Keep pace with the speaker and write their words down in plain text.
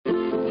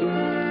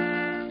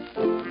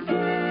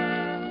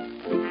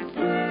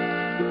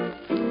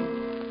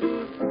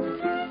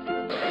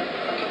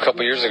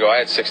couple years ago, I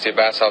had 60 at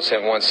bats. I was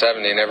hitting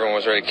 170, and everyone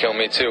was ready to kill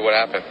me too. What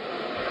happened?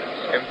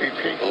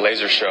 MVP.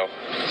 Laser show.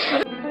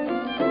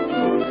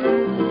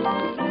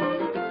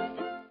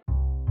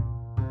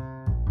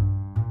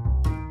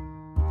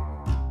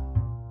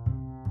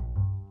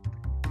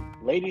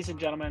 Ladies and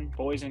gentlemen,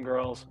 boys and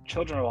girls,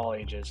 children of all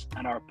ages,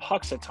 and our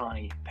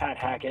Puxatawny, Pat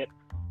Hackett,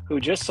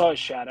 who just saw his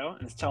shadow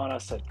and is telling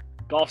us that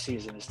golf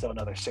season is still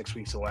another 6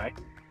 weeks away.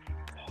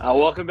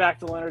 Welcome back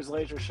to Leonard's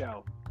Laser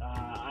Show.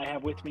 I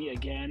have with me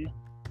again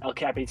El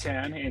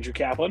Kapitan, Andrew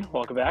Kaplan.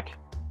 Welcome back.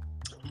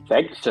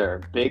 Thank you, sir.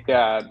 Big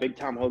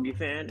Tom Hoagie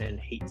fan and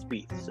hate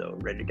Spieth, so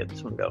ready to get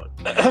this one going.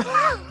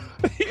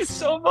 He's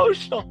so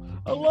emotional.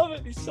 I love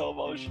it. He's so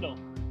emotional.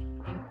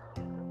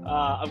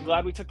 I'm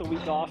glad we took the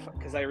week off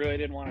because I really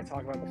didn't want to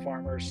talk about the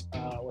Farmers.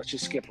 Let's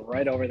just skip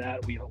right over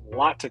that. We have a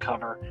lot to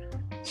cover.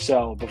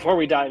 So before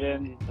we dive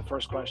in, the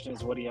first question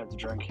is, what do you have to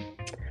drink?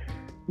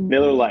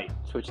 Miller Lite.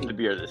 Switching to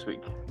beer this week.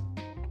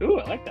 Ooh,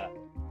 I like that.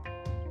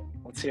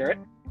 Let's hear it.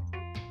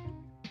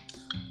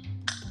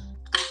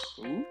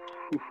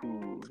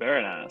 Ooh,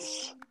 very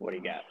nice. What do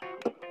you got?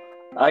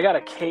 I got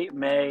a Cape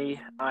May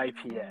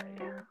IPA.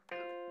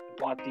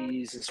 Bought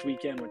these this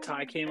weekend when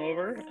Ty came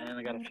over, and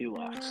I got a few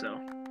left, so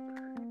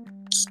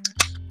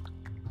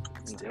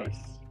let's do it.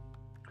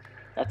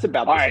 That's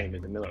about the same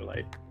as the Miller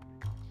Lite.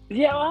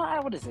 Yeah,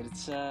 well, what is it?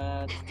 It's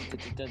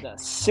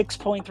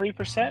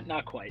 6.3%?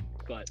 Not quite,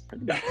 but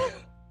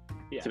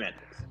yeah.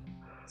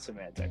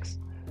 Semantics.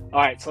 All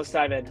right, so let's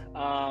dive in.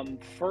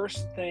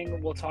 First thing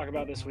we'll talk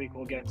about this week,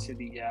 we'll get to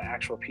the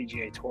actual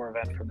PGA Tour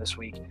event from this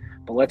week,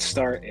 but let's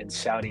start in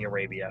Saudi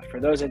Arabia. For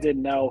those that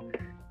didn't know,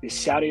 the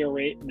Saudi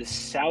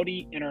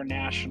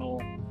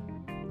International,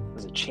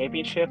 was it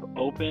Championship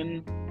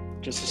Open?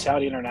 Just a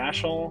Saudi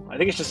International? I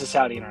think it's just a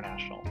Saudi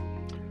International.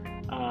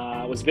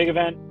 It was a big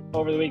event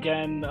over the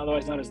weekend,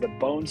 otherwise known as the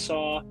Bone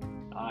Saw.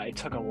 It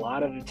took a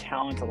lot of the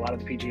talent, a lot of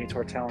the PGA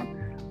Tour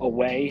talent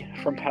away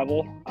from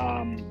Pebble,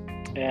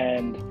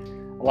 and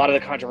a lot of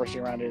the controversy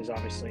around it is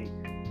obviously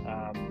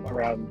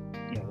around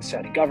the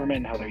Saudi government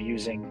and how they're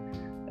using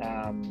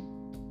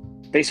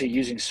basically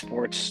using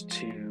sports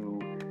to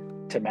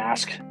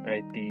mask,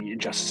 right, the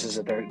injustices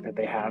that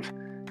they have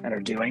and are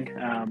doing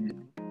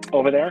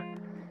over there.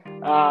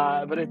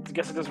 But I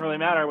guess it doesn't really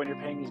matter when you're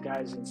paying these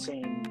guys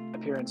insane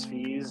appearance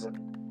fees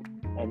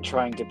and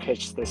trying to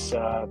pitch this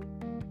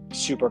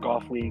Super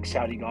Golf League,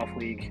 Saudi Golf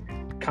League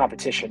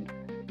competition.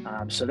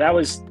 So that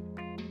was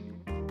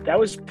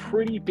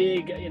pretty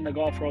big in the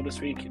golf world this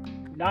week.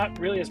 Not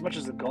really as much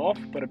as the golf,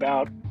 but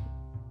about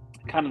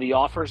kind of the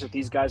offers that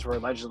these guys were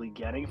allegedly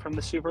getting from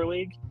the Super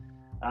League.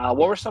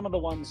 What were some of the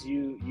ones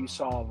you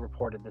saw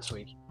reported this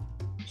week?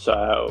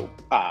 So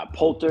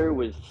Poulter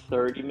was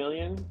 $30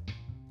 million,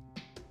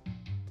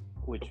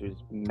 which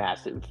was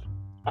massive.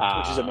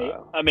 Which is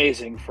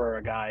amazing for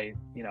a guy,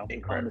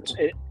 incredible.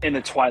 in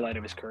the twilight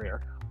of his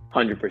career.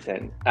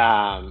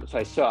 100%. So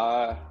I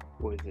saw,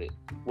 what was it?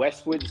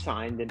 Westwood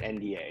signed an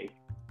NDA.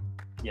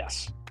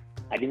 Yes.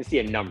 I didn't see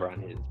a number on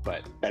his,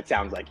 but that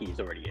sounds like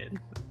he's already in.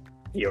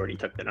 He already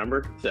took the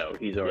number, so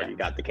he's already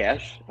got the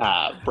cash.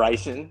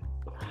 Bryson,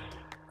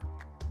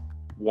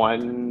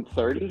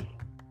 130.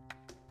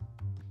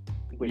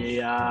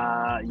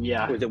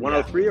 Yeah. Was it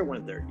 103 or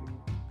 130?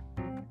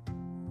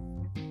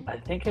 I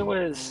think it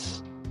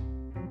was.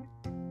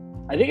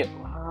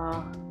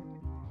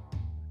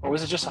 Or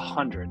was it just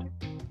 100?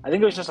 I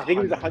think it was just 100. I think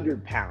it was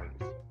 100 pounds.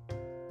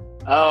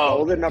 Oh.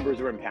 All the numbers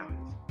were in pounds.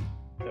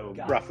 So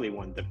roughly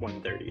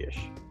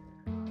 130-ish.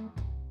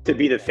 To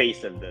be the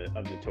face of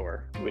the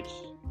tour, which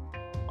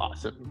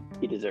awesome.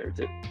 He deserves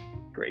it.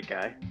 Great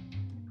guy.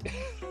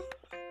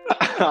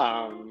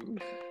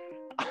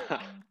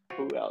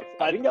 Who else?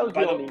 I think that was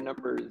the only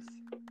numbers.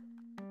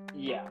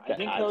 Yeah, I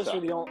think those were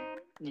the only.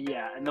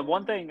 Yeah, and the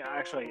one thing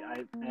actually,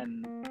 I'm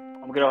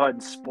gonna go ahead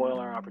and spoil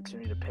our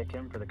opportunity to pick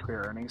him for the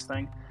career earnings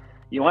thing.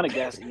 You want to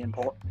guess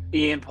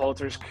Ian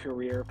Poulter's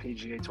career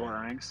PGA Tour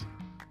earnings?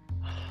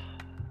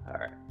 All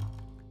right.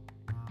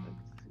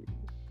 Let's see.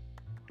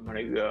 I'm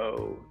gonna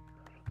go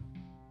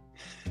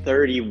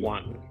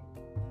 31.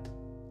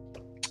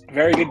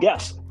 Very good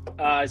guess.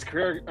 His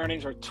career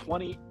earnings are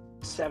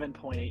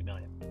 $27.8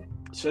 million.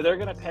 So they're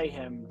gonna pay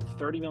him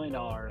 $30 million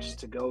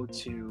to go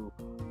to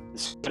the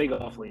Saudi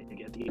Golf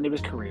League at the end of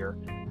his career,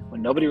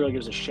 when nobody really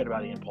gives a shit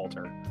about Ian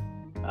Poulter,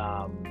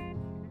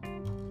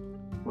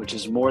 which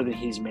is more than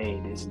he's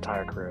made his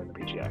entire career in the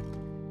PGA.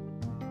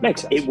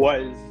 Makes sense. It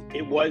was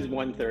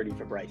 130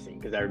 for Bryson,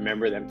 because I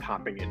remember them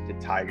comping it to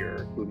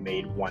Tiger, who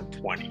made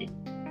 120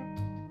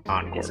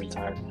 on course. His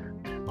entire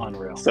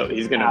unreal. So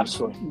he's gonna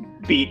absolutely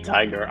beat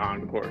Tiger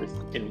on course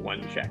in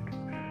one check.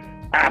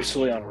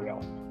 Absolutely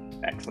unreal.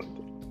 Excellent.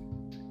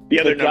 The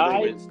other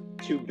number was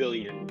 $2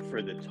 billion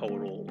for the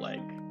total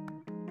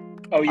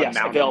amount of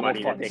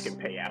money funds that they can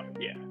pay out.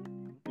 Yeah.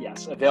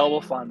 Yes, available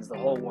funds. The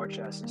whole war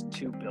chest is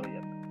 $2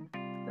 billion,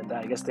 and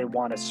I guess they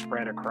want to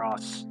spread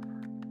across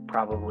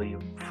probably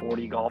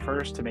 40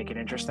 golfers to make it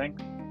interesting.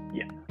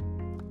 Yeah.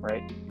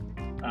 Right.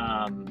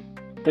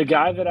 The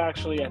guy that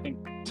actually I think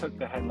took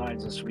the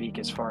headlines this week,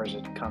 as far as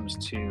it comes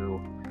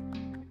to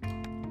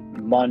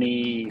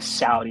money,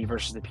 Saudi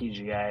versus the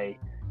PGA,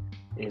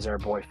 is our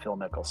boy Phil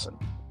Mickelson.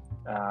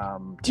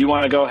 Do you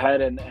want to go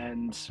ahead and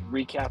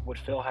recap what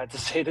Phil had to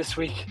say this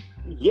week?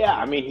 Yeah,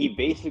 I mean, he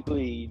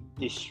basically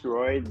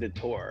destroyed the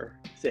tour,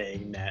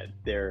 saying that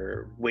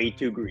they're way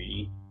too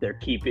greedy. They're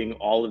keeping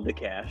all of the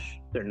cash.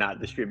 They're not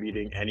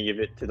distributing any of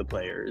it to the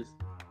players.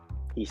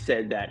 He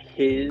said that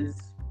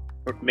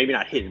or maybe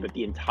not his, but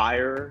the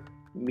entire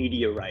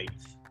media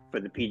rights for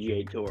the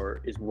PGA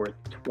Tour is worth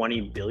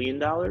 $20 billion.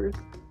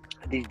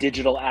 The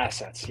digital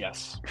assets,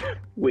 yes.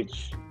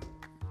 Which,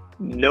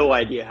 no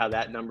idea how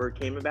that number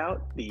came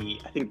about.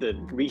 I think the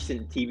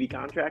recent TV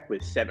contract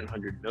was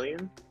 $700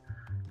 million.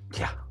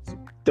 Yeah.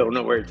 Don't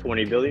know where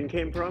 20 billion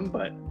came from,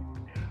 but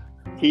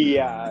he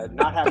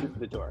not happy for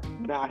the tour.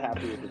 Not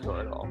happy with the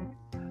tour at all.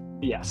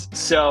 Yes.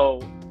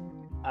 So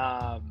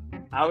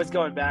I was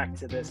going back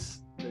to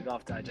the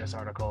Golf Digest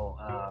article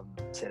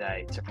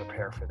today to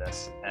prepare for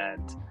this.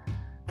 And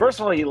first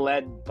of all, he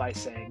led by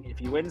saying if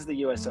he wins the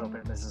US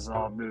Open, this is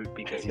all moot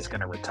because he's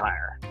going to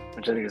retire,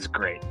 which I think is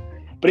great.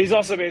 But he's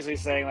also basically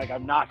saying, like,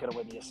 I'm not going to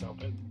win the US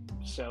Open.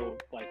 So,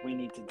 like, we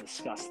need to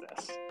discuss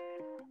this.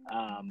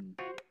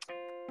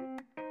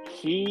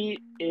 He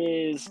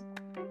is,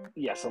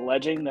 yes,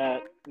 alleging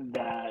that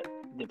the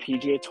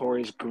PGA Tour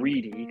is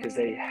greedy because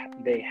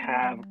they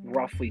have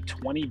roughly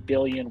 $20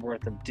 billion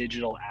worth of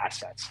digital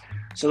assets.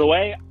 So the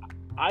way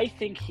I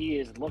think he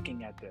is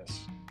looking at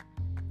this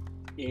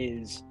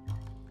is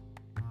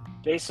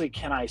basically,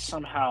 can I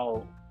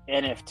somehow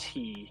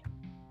NFT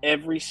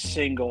every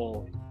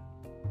single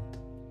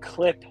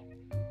clip,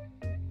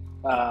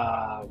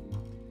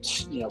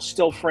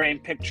 still frame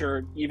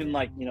picture, even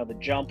like,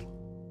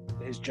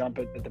 his jump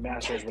at the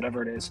Masters,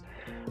 whatever it is,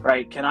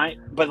 right?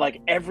 But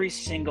like every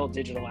single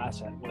digital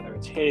asset, whether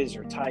it's his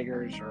or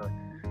Tiger's or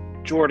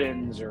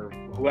Jordan's or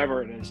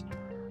whoever it is,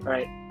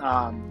 right,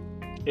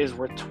 is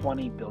worth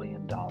 $20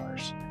 billion.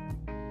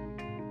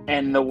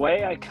 And the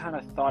way I kind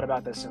of thought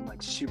about this in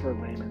like super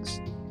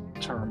layman's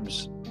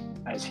terms,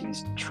 as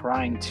he's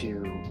trying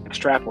to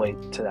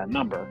extrapolate to that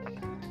number,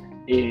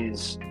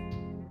 is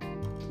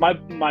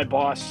my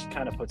boss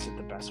kind of puts it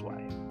the best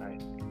way.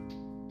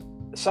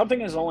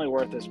 Something is only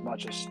worth as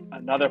much as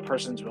another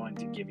person's willing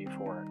to give you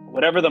for it,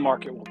 whatever the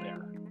market will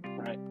bear,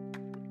 right?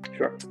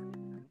 Sure.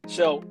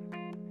 So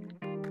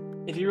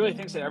if he really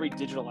thinks that every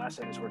digital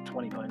asset is worth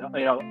 $20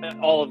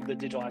 million, all of the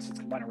digital assets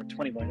combined are worth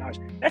 $20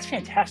 million, that's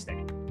fantastic.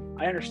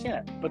 I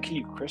understand that. But can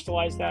you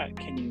crystallize that?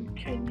 Can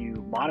you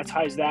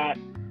monetize that?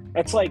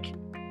 That's like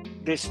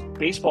this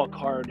baseball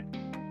card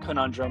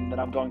conundrum that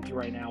I'm going through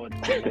right now with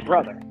my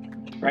brother,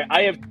 right?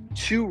 I have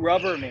 2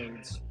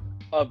 Rubbermaids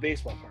of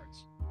baseball cards.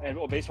 And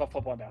baseball,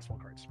 football, and basketball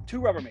cards. 2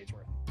 Rubbermaids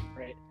worth,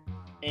 right?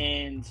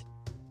 And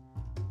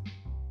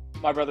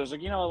my brother's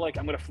like, I'm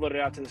going to float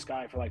it out to this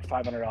guy for like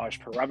 $500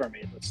 per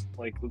Rubbermaid.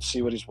 Let's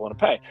see what he's willing to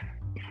pay.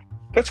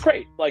 That's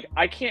great. Like,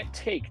 I can't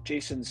take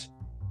Jason's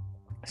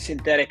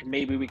synthetic,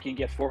 maybe we can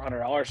get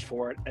 $400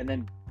 for it, and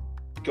then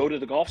go to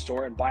the golf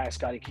store and buy a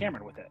Scotty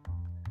Cameron with it,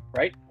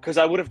 right? Because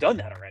I would have done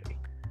that already.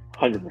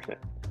 100%.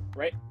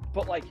 Right?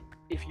 But like,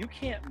 if you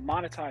can't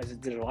monetize a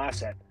digital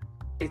asset,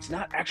 it's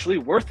not actually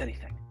worth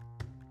anything.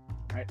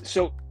 Right.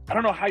 So I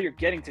don't know how you're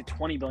getting to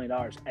 $20 billion.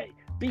 A.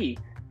 B.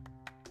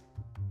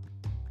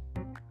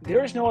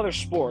 There is no other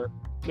sport.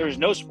 There is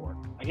no sport.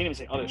 I can't even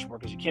say other sport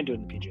because you can't do it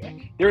in the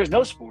PGA. There is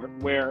no sport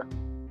where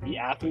the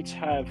athletes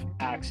have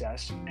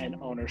access and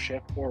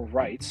ownership or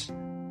rights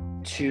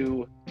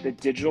to the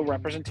digital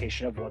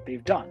representation of what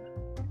they've done.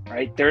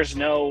 Right. There's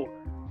no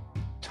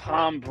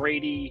Tom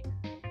Brady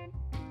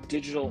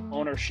digital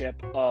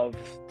ownership of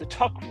the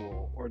Tuck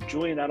Rule or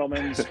Julian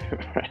Edelman's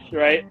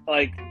right.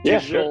 Like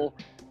digital.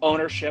 Sure.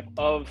 Ownership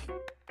of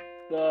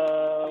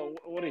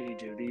what did he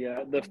do?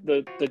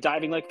 The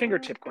diving like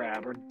fingertip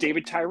grab, or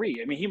David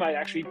Tyree. I mean, he might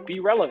actually be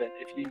relevant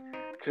if he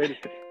could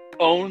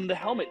own the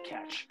helmet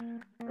catch,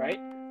 right?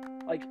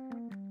 Like,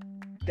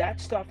 that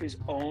stuff is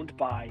owned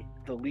by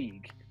the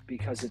league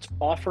because it's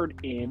offered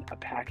in a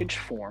package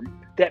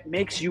form that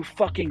makes you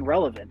fucking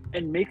relevant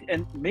and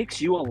makes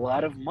you a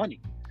lot of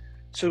money.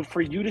 So for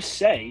you to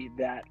say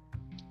that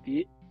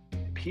the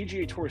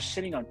PGA Tour is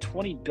sitting on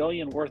 $20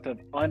 billion worth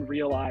of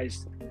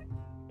unrealized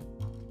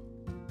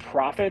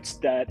profits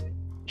that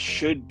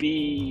should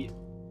be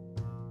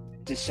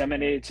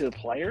disseminated to the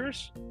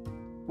players,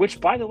 which,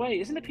 by the way,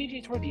 isn't the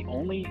PGA Tour the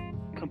only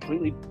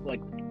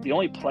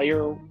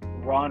player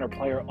run or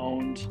player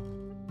owned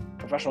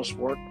professional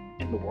sport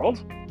in the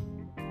world?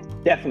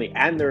 Definitely,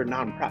 and they're a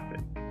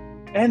nonprofit.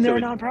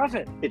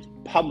 It's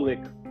public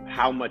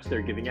how much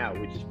they're giving out,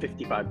 which is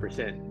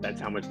 55%. That's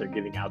how much they're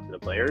giving out to the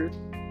players.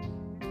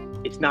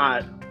 It's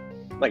not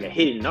like a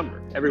hidden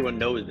number. Everyone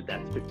knows that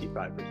that's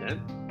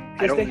 55%.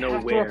 I don't know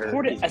where to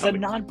report it as a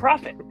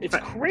nonprofit. It's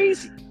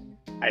crazy.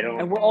 I don't.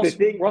 And we're also.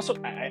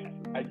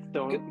 I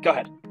don't. Go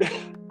ahead.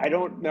 I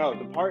don't know.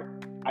 The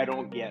part I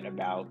don't get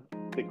about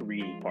the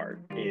greedy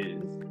part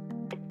is,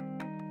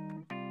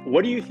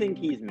 what do you think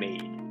he's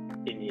made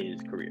in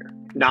his career?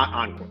 Not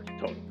on course,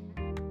 total.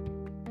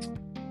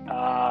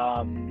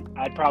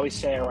 I'd probably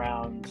say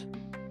around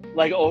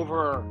Like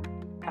over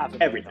half a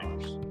billion Everything.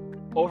 dollars.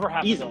 Over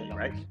half Easily, a billion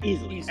right? dollars.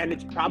 Easily. And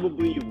it's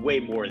probably way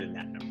more than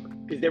that number.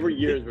 Because there were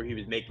years where he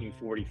was making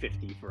 40,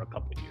 50 for a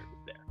couple of years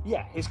there.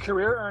 Yeah, his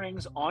career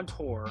earnings on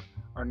tour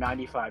are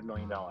 $95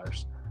 million.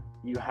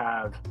 You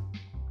have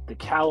the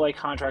Callaway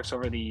contracts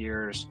over the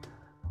years.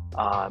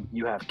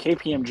 You have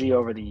KPMG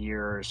over the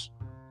years,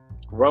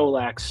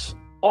 Rolex,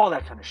 all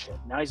that kind of shit.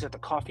 Now he's at the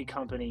coffee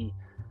company.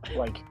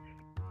 Like,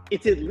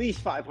 it's at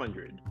least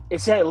 500.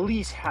 It's at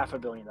least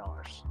 $500 million.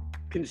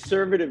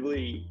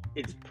 Conservatively,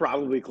 it's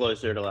probably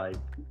closer to like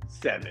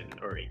 7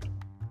 or 8.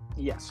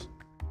 Yes.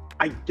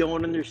 I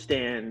don't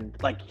understand.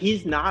 Like,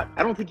 I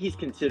don't think he's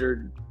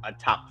considered a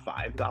top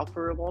 5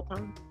 golfer of all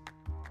time.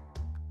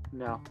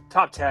 No.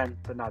 Top 10,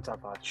 but not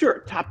top 5.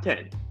 Sure, top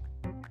 10.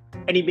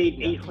 And he made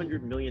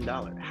 $800 million.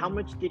 How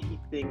much did he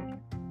think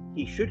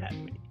he should have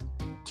made?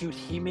 Dude,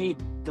 he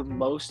made the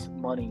most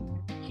money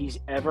he's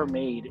ever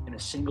made in a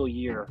single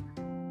year,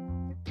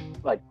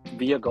 like,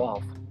 via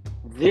golf.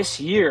 This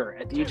year,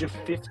 at the age of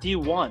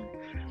 51,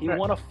 he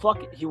won a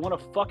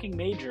fucking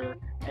major,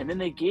 and then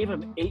they gave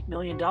him $8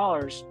 million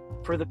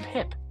for the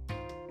PIP.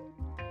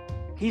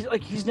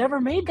 He's never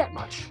made that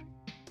much.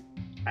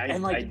 I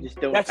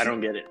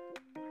don't get it.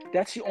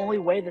 That's the only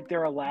way that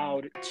they're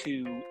allowed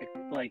to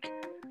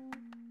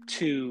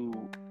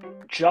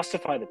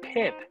justify the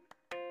PIP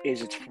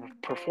is it's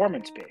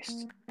performance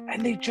based,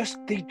 and they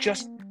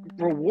just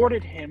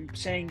rewarded him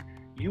saying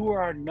you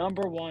are our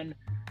number one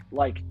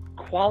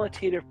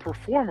qualitative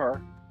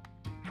performer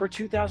for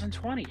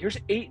 2020. Here's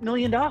 $8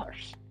 million,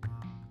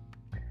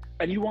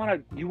 and you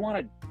want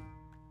to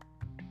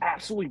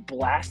absolutely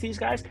blast these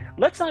guys.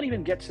 Let's not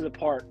even get to the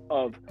part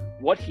of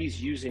what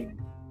he's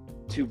using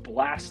to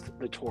blast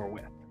the tour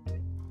with.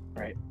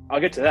 Right, I'll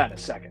get to that in a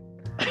second,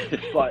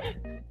 but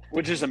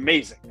which is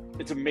amazing.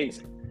 It's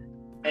amazing,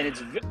 and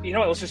it's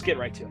what? Let's just get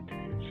right to it.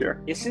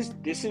 Sure. This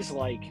is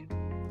like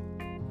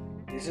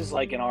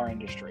in our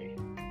industry.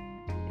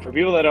 For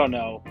people that don't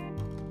know,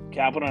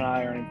 Kapitan and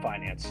I are in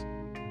finance.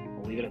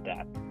 We'll leave it at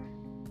that.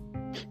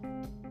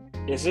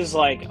 This is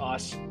like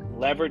us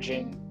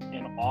leveraging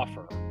an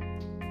offer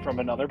from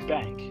another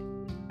bank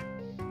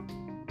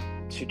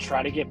to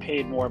try to get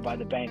paid more by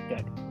the bank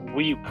that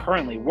we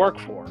currently work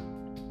for.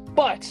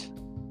 But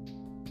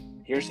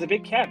here's the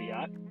big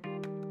caveat.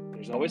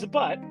 There's always a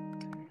but.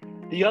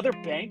 The other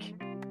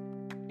bank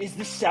is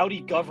the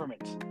Saudi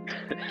government.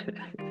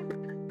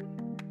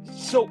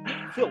 So,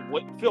 Phil,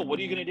 what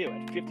are you going to do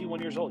at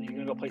 51 years old? You're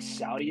going to go play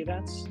Saudi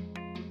events?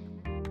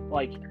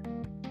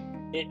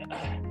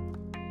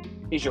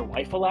 Is your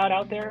wife allowed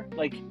out there?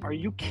 Are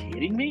you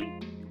kidding me?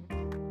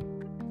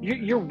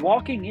 You're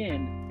walking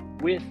in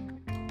with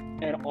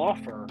an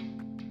offer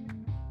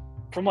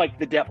from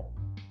the devil.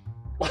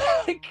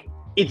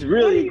 It's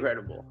really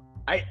incredible.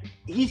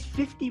 He's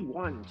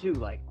 51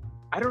 too.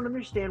 I don't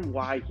understand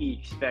why he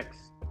expects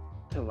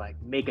to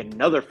make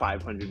another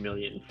 500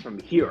 million from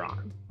here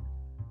on.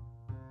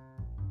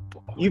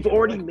 You've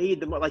already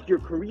made your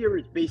career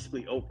is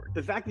basically over.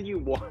 The fact that you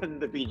won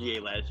the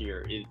PGA last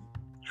year is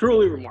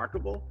truly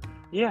remarkable.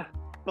 Yeah.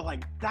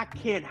 But that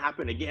can't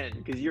happen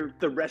again because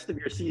the rest of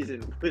your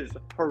season was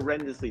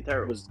horrendously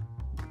terrible. It was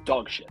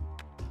dog shit.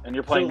 And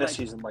you're playing this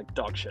season like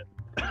dog shit.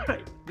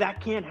 That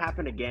can't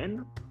happen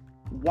again.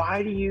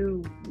 Why do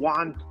you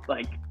want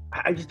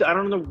I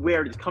don't know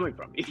where it's coming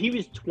from. If he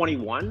was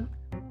 21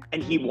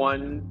 and he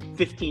won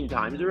 15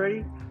 times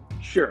already,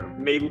 sure,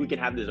 maybe we can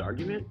have this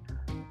argument.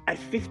 At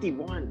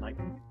 51,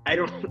 I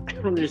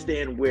don't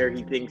understand where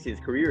he thinks his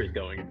career is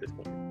going at this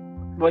point.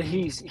 Well,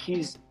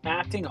 he's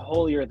acting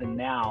holier than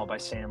now by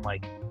saying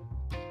by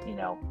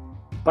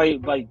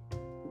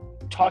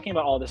talking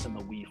about all this in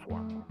the we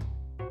form,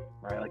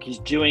 right? He's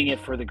doing it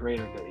for the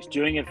greater good. He's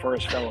doing it for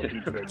his fellow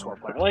PGA Tour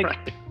player.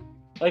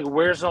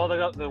 Where's all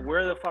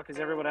where the fuck is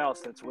everyone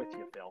else that's with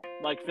you, Phil?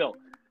 Phil,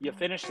 you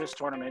finished this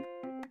tournament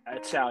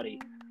at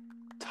Saudi,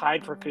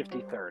 tied for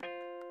 53rd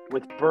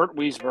with Bert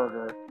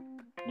Wiesberger.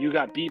 You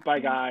got beat by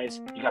guys.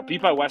 You got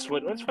beat by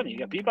Westwood. What's funny? You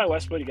got beat by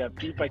Westwood. You got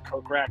beat by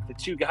Kokrak, the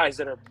two guys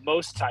that are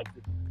most tied.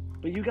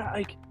 But you got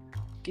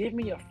give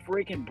me a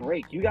freaking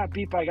break. You got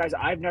beat by guys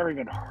I've never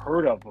even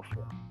heard of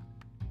before.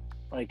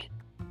 I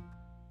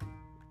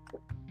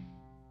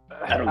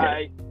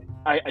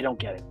don't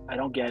get it. I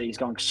don't get it. He's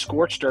going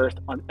scorched earth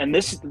and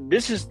this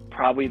is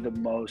probably the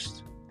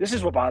most. This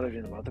is what bothers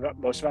me the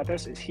most about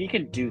this is he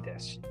can do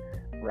this,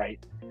 right?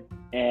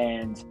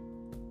 And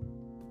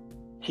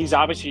he's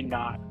obviously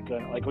not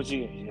going to what's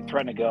he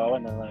threaten to go,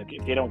 and then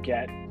if they don't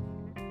get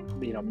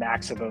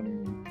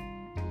maximum,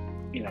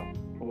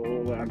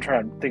 I'm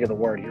trying to think of the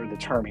word here, the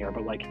term here,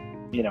 but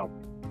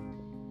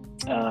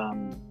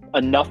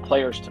enough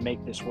players to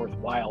make this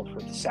worthwhile for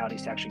the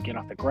Saudis to actually get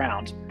off the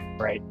ground,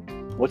 right?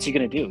 What's he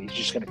going to do? He's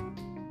just going to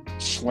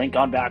slink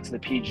on back to the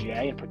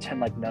PGA and pretend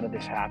like none of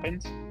this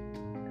happened.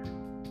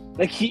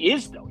 He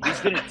is though. He's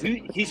going to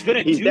do. He's going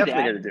to do that. He's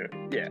definitely going to do it.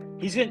 Yeah.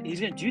 He's going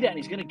to do that, and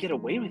he's going to get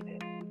away with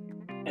it.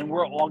 And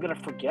we're all going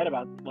to forget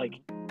about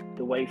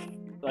the way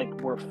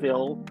where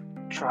Phil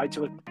tried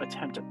to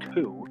attempt a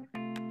coup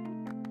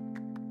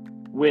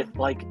with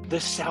like the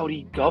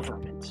Saudi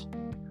government.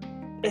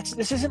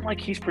 This isn't like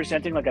he's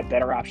presenting like a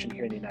better option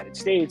here in the United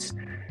States.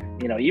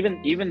 You know,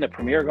 even the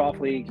Premier Golf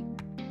League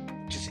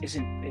just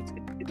isn't.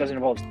 It doesn't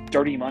involve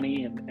dirty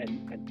money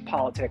and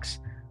politics.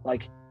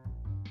 Like,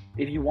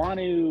 if you want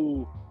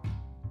to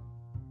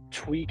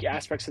tweak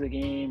aspects of the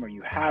game or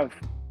you have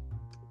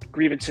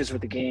grievances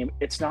with the game,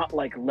 it's not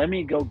like, let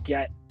me go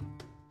get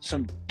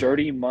some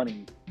dirty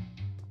money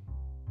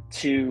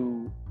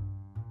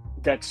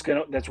that's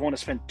want to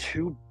spend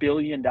 $2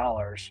 billion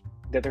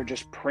that they're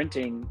just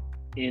printing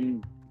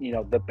in, you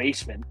know, the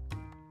basement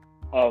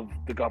of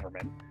the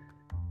government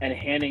and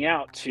handing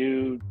out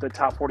to the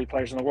top 40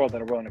 players in the world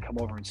that are willing to come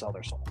over and sell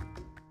their soul.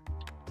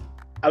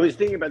 I was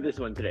thinking about this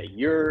one today.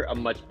 You're a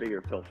much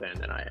bigger Phil fan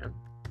than I am.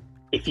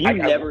 If you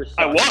never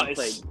saw him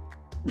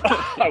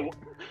play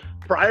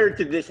prior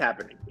to this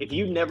happening, if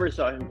you never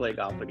saw him play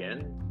golf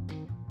again,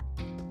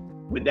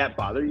 would that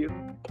bother you?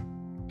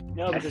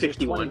 No, at because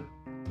 51.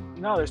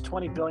 There's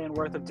 20 billion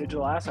worth of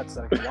digital assets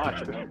that I can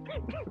watch.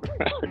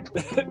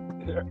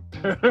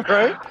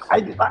 Right?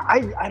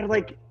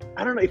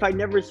 I don't know if I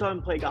never saw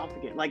him play golf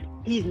again. Like,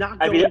 he's not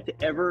going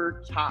to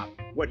ever top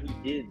what he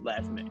did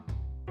last May.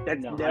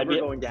 That's never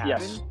going to happen.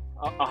 Yes,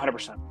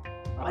 100%.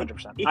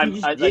 100%. If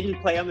he just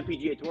didn't play on the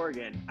PGA Tour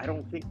again, I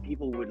don't think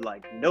people would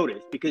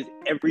notice, because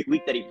every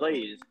week that he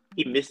plays,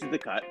 he misses the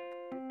cut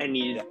and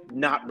he's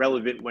not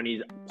relevant when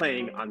he's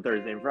playing on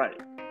Thursday and Friday.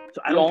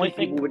 So I don't think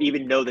people would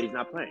even know that he's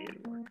not playing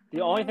anymore.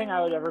 The only thing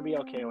I would ever be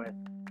okay with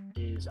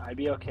is I'd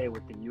be okay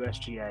with the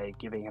USGA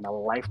giving him a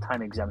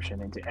lifetime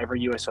exemption into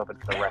every US Open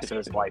for the rest of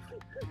his life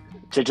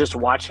to just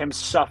watch him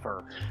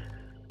suffer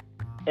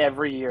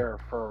every year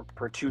for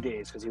 2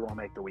 days because he won't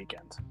make the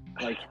weekend.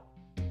 Like,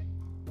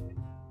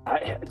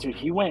 dude,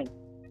 he went.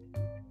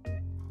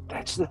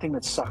 That's the thing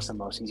that sucks the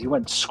most. He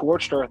went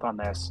scorched earth on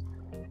this.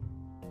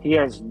 He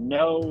has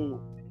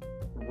no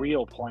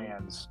real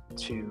plans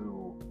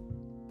to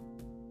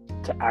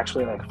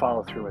actually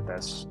follow through with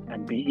this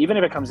and be, even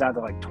if it comes down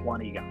to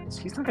 20 guys,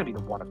 he's not going to be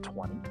the one of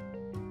 20.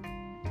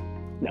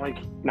 No,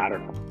 not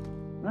at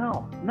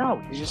all. No,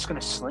 he's just going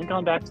to slink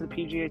on back to the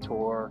PGA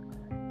Tour,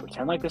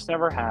 pretend like this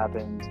never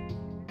happened,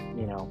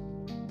 you know,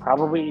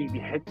 probably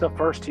hit the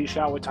first tee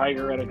shot with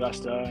Tiger at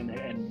Augusta,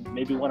 and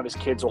maybe one of his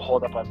kids will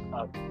hold up a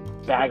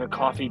bag of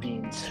coffee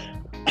beans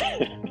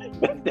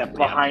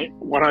behind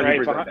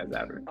 100% that's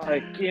happening.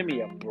 Give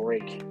me a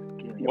break.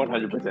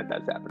 100%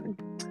 that's happening.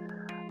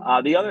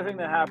 The other thing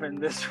that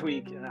happened this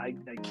week, and I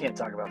can't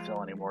talk about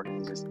Phil anymore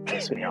because he just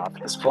pissed me off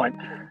at this point,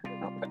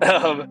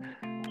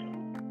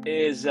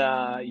 is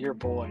your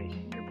boy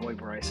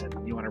Bryson.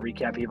 You want to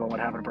recap people what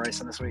happened to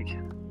Bryson this week?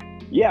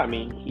 Yeah, I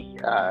mean, he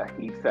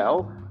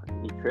fell,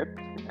 he tripped,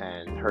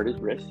 and hurt his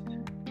wrist,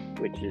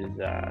 which is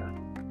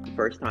the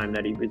first time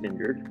that he was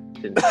injured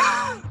since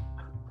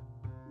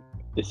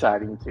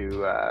deciding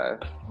to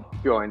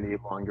join the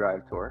Long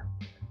Drive Tour.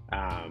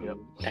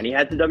 And he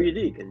had the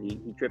WD because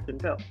he tripped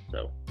and fell.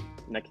 So,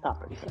 next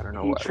topic. I don't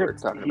know what we're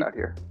talking about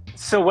here.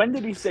 So when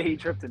did he say he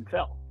tripped and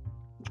fell?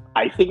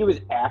 I think it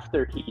was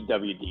after he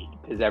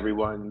WD'd because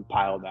everyone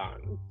piled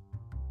on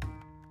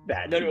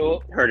that he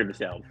hurt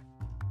himself.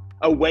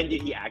 Oh, when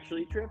did he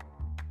actually trip?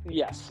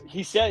 Yes,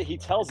 he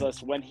tells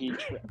us when he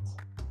tripped.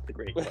 That's a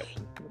great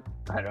question.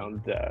 I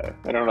don't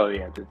know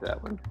the answer to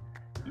that one.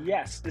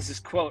 Yes, this is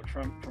quote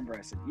from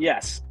Bryson.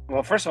 Yes.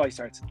 Well, first of all, he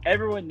starts,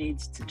 everyone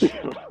needs to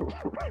chill.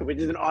 Which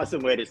is an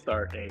awesome way to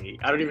start I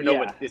don't even know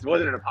what, this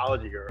wasn't an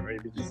apology or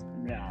it was just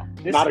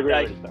not a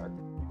great way to start.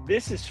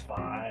 This is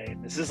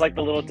fine. This is like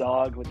the little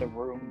dog with the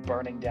room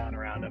burning down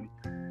around him.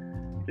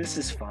 This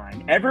is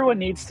fine. Everyone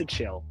needs to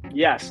chill.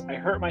 Yes, I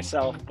hurt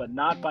myself, but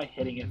not by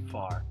hitting it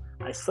far.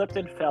 I slipped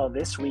and fell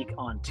this week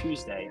on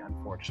Tuesday,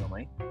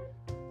 unfortunately.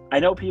 I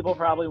know people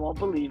probably won't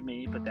believe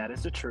me, but that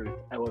is the truth.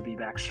 I will be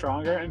back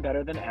stronger and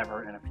better than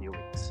ever in a few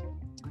weeks.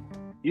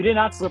 You did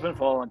not slip and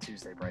fall on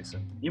Tuesday,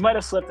 Bryson. You might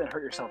have slipped and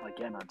hurt yourself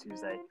again on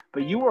Tuesday,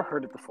 but you were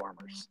hurt at the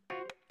Farmers.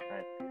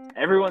 Right?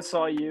 Everyone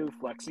saw you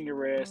flexing your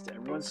wrist.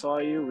 Everyone saw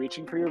you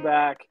reaching for your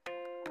back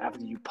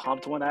after you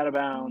pumped one out of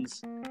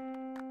bounds.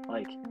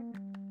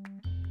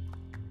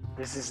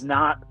 This is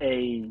not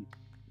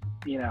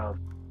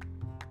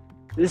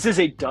this is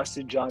a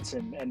Dustin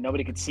Johnson, and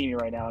nobody can see me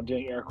right now. I'm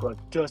doing air quotes.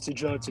 Dustin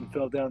Johnson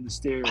fell down the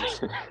stairs.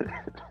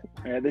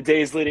 The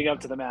days leading up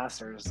to the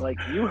Masters.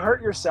 You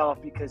hurt yourself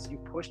because you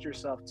pushed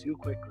yourself too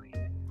quickly,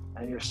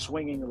 and you're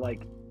swinging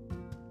like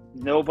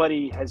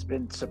nobody has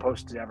been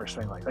supposed to ever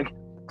swing like.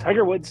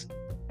 Tiger Woods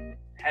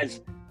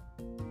has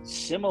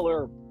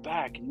similar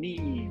back,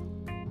 knee,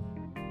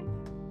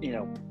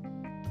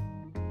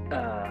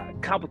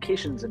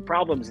 complications and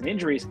problems and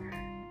injuries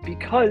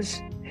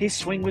because his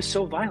swing was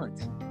so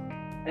violent.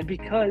 And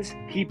because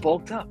he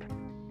bulked up.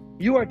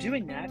 You are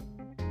doing that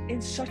in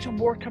such a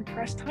more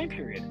compressed time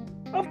period.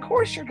 Of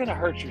course you're going to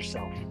hurt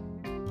yourself.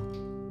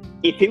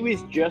 If it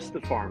was just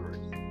the Farmers,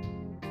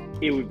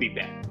 it would be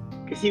bad.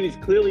 Because he was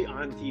clearly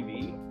on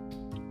TV,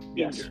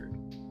 injured,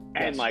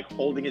 and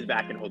holding his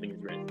back and holding his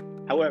wrist.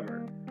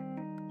 However,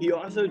 he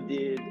also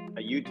did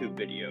a YouTube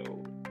video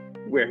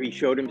where he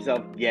showed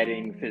himself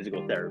getting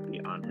physical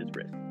therapy on his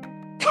wrist.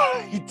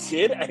 He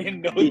did? I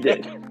didn't know He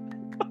that. did.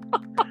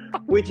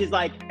 Which is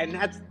like, and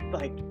that's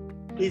like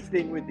his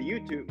thing with the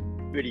YouTube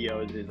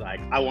videos is like,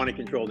 I want to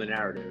control the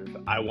narrative.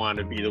 I want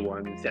to be the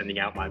one sending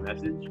out my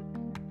message.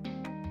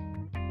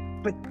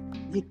 But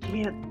you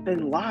can't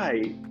then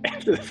lie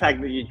after the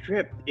fact that you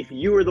tripped if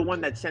you were the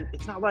one that sent.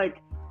 It's not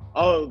like,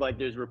 oh, like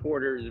there's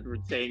reporters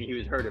saying he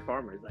was hurt at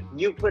Farmers. Like,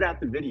 you put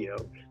out the video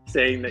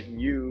saying that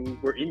you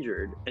were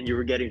injured and you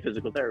were getting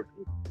physical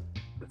therapy.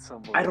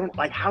 I don't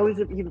like, how is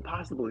it even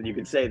possible that you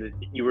could say that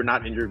you were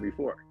not injured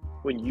before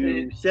when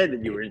you said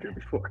that you were injured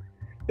before?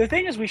 The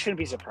thing is, we shouldn't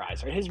be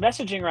surprised. Right? His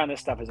messaging around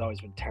this stuff has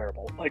always been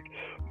terrible. Like,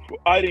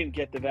 I didn't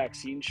get the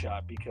vaccine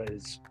shot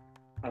because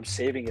I'm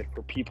saving it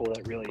for people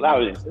that really that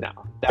was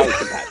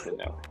compassion,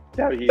 though.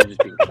 That was, he was just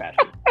being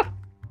compassionate.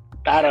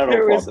 That I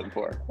don't fault him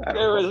for.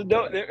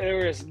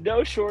 There was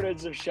no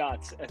shortage of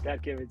shots at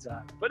that given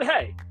time. But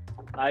hey,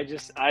 I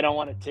don't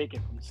want to take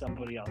it from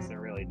somebody else that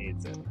really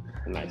needs it.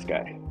 A nice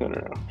guy. No.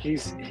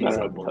 He's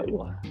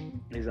unbelievable.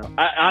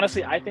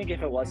 Honestly, I think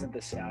if it wasn't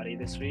the Saudi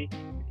this week,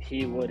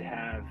 he would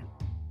have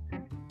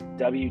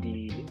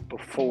WD'd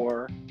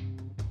before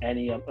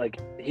any of,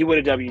 like, he would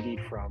have WD'd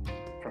from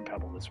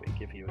Pebble this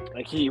week if he would.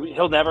 Like,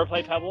 he'll never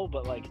play Pebble,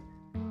 but like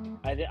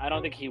I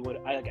don't think he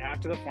would. Like,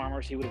 after the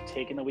Farmers, he would have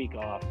taken the week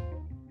off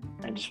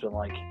and just been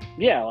like,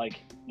 yeah,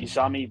 like, you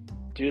saw me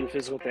do the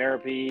physical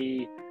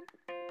therapy,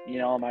 you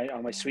know,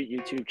 on my sweet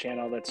YouTube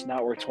channel that's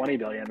not worth 20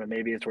 billion, but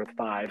maybe it's worth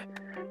 5,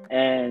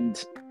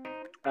 and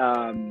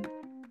I'm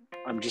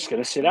just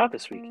gonna sit out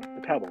this week at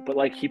the Pebble. But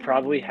like, he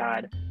probably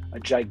had a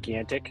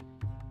gigantic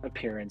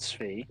appearance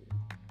fee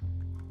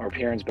or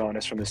appearance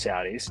bonus from the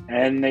Saudis,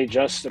 and they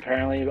just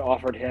apparently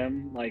offered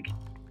him like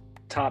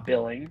top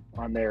billing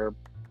on their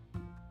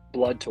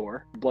blood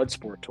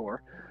sport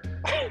tour.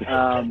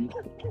 I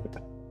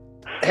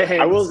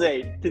will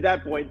say, to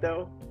that point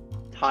though,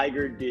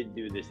 Tiger did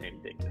do the same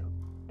thing though.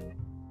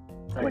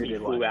 When he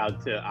flew out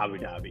to Abu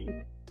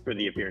Dhabi for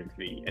the appearance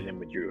fee and then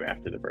withdrew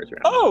after the first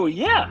round. Oh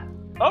yeah.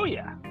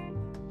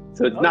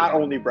 So it's not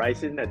only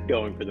Bryson that's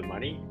going for the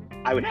money.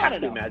 I would have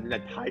to imagine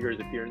that Tiger's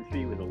appearance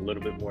fee was a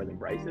little bit more than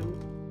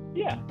Bryson's.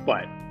 Yeah.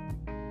 But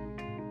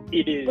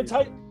it is.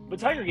 But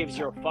Tiger gave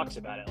 0 fucks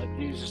about it. Like,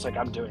 he was just like,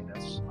 I'm doing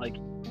this. Like,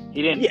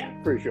 he didn't. Yeah,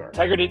 for sure.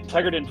 Tiger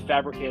didn't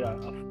fabricate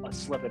a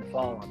slip and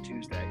fall on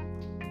Tuesday.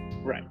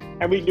 Right.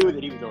 And we knew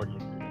that he was already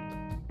injured.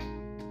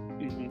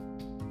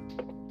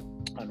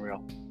 Mm-hmm.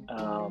 Unreal.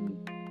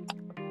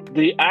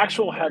 The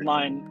actual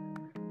headline.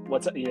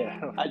 What's up?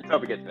 Yeah. I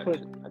hope it gets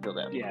finished. I feel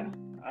that. Yeah.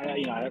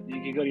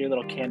 You can go to your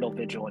little candle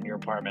vigil in your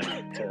apartment.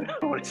 I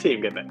want to see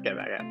him get back out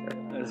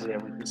there.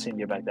 See him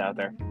get back out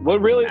there.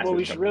 What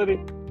we should really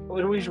be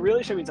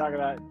talking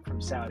about from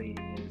Saudi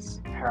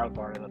is Harold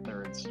Varner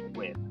III's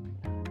win.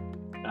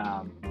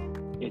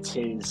 It's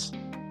his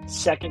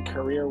second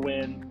career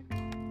win.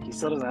 He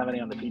still doesn't have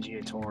any on the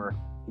PGA Tour.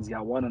 He's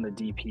got one on the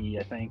DP,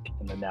 I think,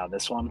 and then now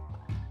this one.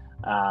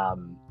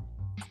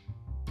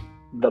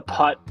 The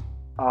putt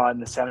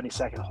on the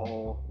 72nd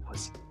hole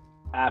was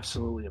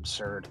absolutely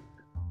absurd.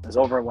 It was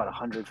over,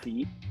 100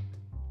 feet?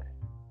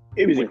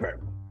 It was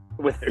incredible.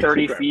 With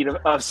 30 feet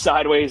of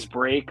sideways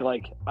break.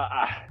 Like,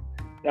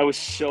 that was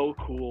so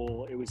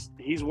cool.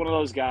 He's one of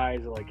those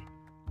guys, like,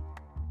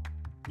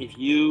 if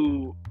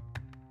you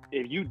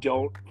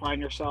don't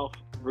find yourself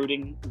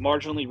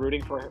marginally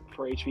rooting for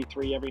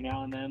HV3 every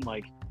now and then,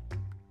 like,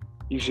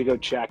 you should go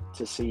check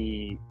to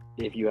see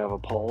if you have a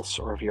pulse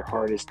or if your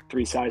heart is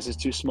 3 sizes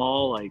too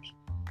small. Like,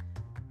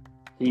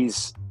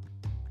 he's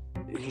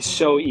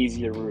so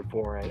easy to root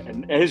for it,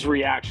 and his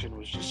reaction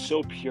was just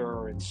so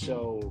pure and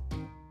so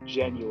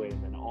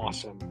genuine and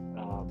awesome.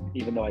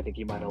 Even though I think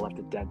he might have left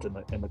a dent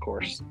in the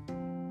course.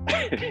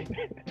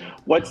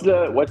 What's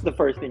the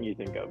first thing you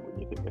think of when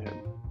you think of him?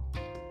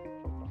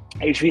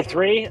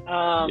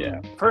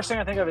 HV3. First thing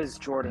I think of is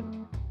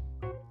Jordan,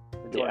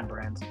 the Jordan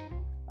brand,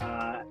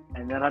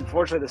 and then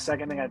unfortunately the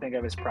second thing I think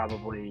of is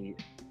probably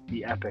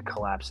the epic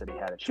collapse that he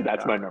had at Chicago.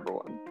 That's my number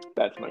one.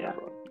 Number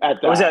one. At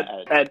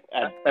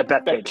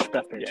Bethpage.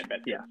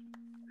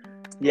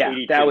 Yeah,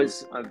 that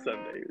was on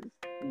Sunday.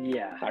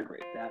 Not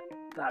great.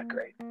 Not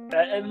great.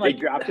 And like,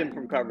 they dropped him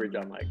from coverage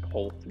on like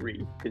hole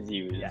 3 because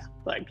he was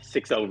like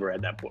 6 over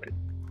at that point.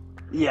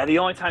 Yeah, the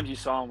only times you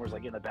saw him was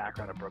like in the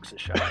background of Brooks'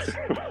 shots.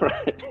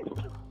 Right.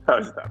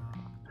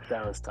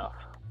 That was tough.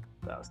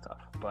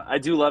 But I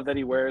do love that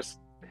he wears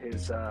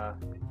his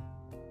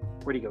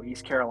where'd he go?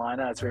 East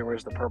Carolina. That's where he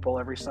wears the purple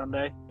every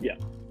Sunday. Yeah.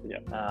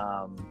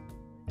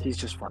 He's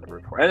just fun to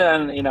root for. And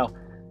then,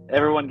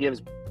 everyone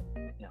gives,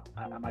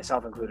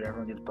 myself included,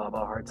 everyone gives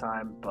Bubba a hard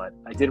time, but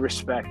I did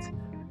respect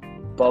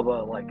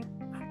Bubba, like,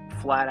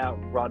 flat out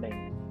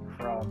running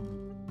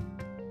from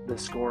the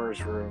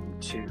scorer's room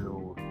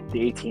to the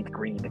 18th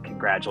green to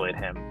congratulate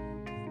him.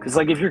 Because,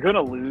 like, if you're going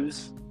to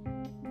lose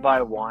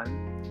by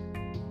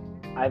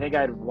 1, I think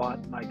I'd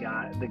want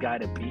the guy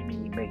to beat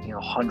me making a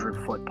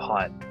 100-foot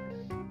putt.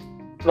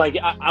 Like,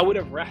 I would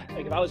have,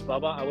 like, if I was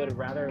Bubba, I would have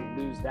rather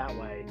lose that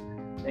way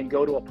than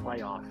go to a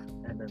playoff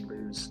and then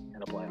lose in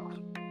in a playoff.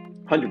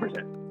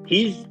 100%.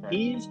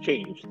 He's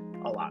changed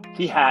a lot.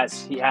 He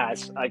has.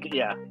 Like,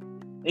 yeah.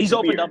 He's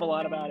opened up a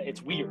lot about it.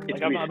 It's weird. It's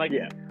like weird. I'm like,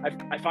 yeah.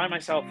 I find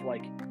myself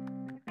like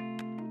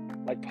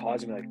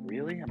pausing, like,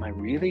 really? Am I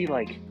really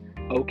like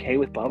okay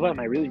with Bubba? Am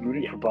I really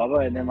rooting for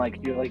Bubba? And then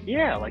like you're like,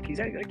 yeah, like he's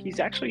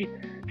actually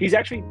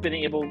been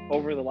able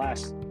over the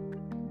last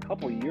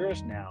couple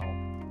years now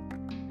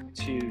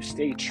to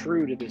stay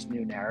true to this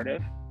new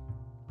narrative.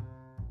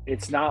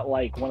 It's not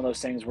like one of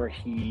those things where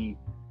he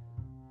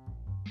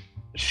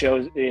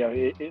shows,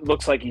 it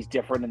looks like he's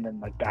different and then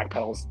like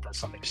backpedals and does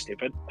something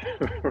stupid.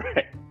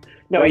 Right.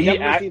 No, But he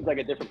definitely seems like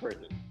a different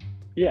person.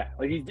 Yeah,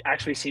 like he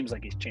actually seems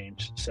like he's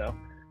changed. So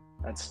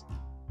I'm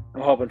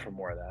hoping for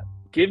more of that.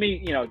 Give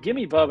me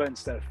Bubba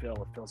instead of Phil.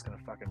 If Phil's gonna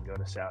fucking go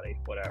to Saudi,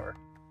 whatever.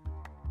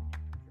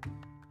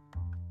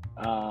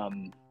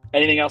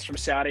 Anything else from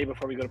Saudi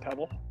before we go to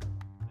Pebble?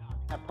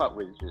 That putt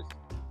was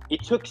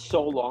it took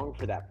so long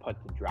for that putt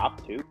to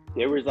drop too.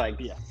 There was like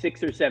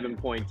 6 or 7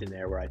 points in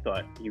there where I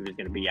thought he was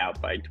going to be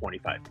out by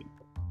 25 feet.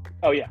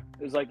 Oh yeah,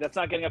 it was like, that's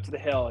not getting up to the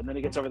hill, and then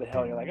he gets over the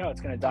hill, and you're like, oh,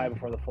 it's going to die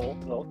before the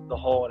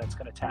hole, and it's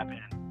going to tap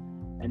in,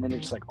 and then you're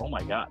just like, oh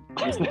my god,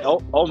 oh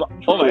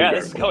my god,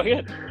 this is going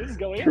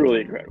in.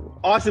 Truly incredible,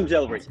 awesome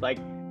celebration. Like,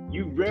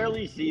 you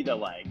rarely see that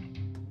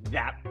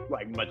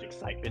much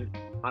excitement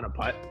on a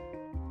putt.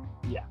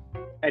 Yeah.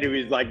 And it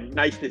was like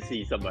nice to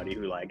see somebody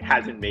who like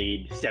hasn't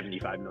made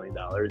 $75 million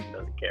and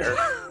doesn't care.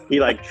 He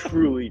like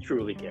truly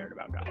cared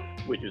about golf,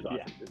 which is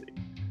awesome to see.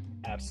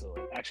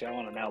 Absolutely. Actually, I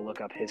want to now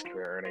look up his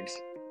career earnings.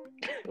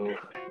 I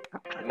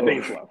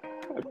think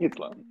it's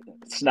low.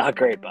 It's not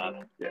great, Bob.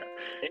 Yeah.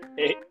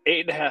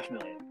 $8.5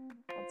 million.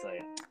 I'll tell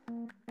you.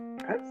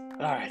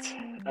 All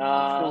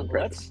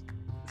right.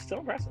 Still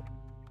impressive.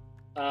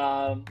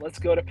 Let's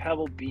go to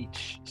Pebble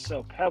Beach.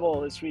 So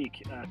Pebble this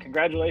week.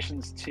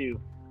 Congratulations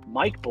to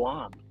Mike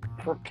Blom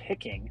for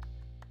picking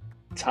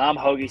Tom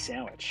Hoagie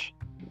Sandwich.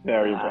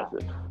 Very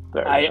impressive.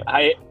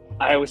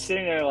 I was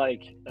sitting there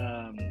like,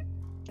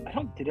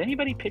 did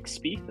anybody pick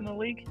Spieth in the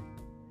league?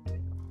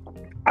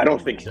 I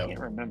don't think so. I can't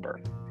remember.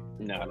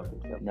 No, I don't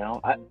think so.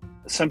 No,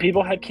 some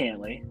people had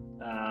Cantley.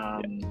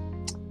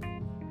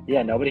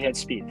 Nobody had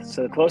Spieth.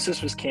 So the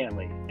closest was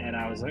Cantley. And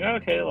I was like,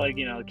 okay, like,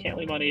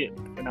 Cantley money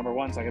for number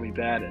one's not going to be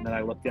bad. And then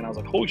I looked in, I was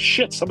like, holy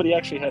shit, somebody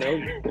actually had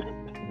Hoagie.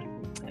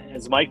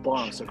 It's Mike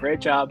Blom, so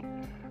great job.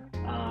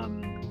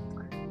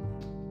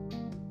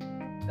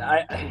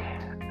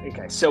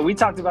 Okay, so we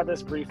talked about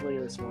this briefly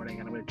this morning,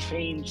 and I'm going to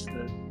change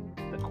the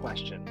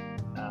question.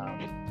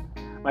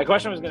 My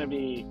question was going to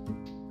be,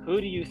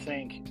 who do you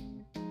think,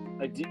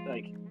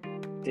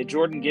 did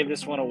Jordan give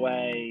this one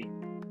away?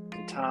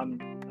 Did Tom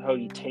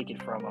Hoagie take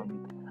it from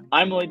him?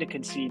 I'm willing to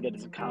concede that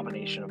it's a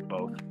combination of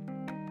both.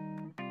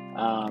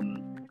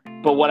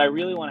 But what I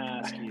really want to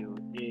ask you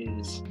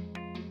is,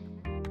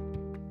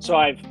 so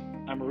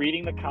I'm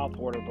reading the Kyle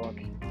Porter book.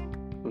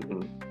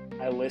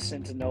 Mm-hmm. I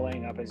listened to No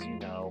Laying Up, as you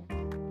know.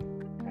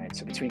 All right,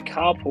 so between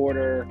Kyle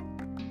Porter,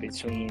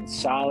 between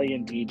Solly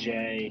and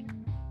DJ,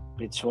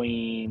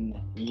 between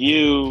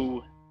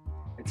you,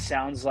 it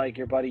sounds like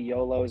your buddy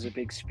Yolo is a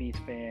big Spieth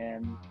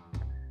fan.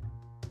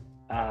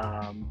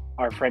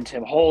 Our friend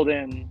Tim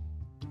Holden,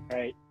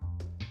 right?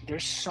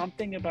 There's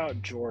something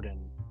about Jordan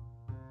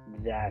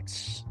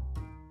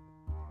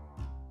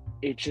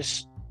it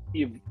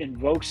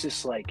invokes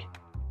this like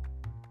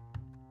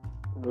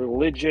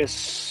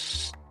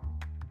religious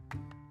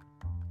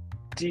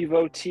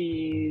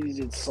devotees.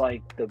 It's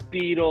like the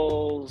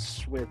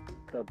Beatles with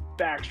the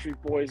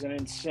Backstreet Boys and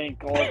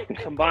NSYNC all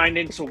combined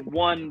into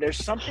one.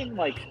 There's something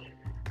like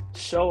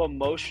so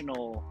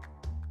emotional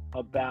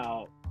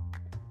about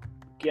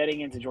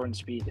getting into Jordan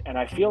Spieth, and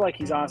I feel like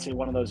he's honestly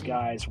one of those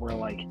guys where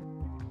like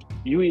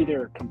you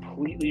either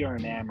completely are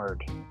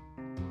enamored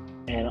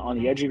and on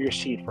the edge of your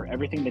seat for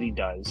everything that he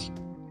does,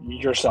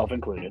 yourself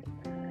included,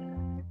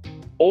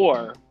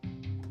 or,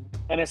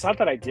 and it's not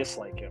that I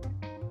dislike him,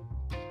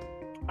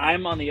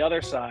 I'm on the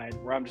other side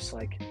where I'm just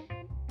like,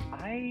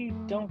 I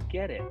don't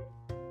get it.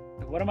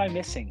 What am I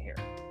missing here?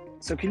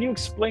 So can you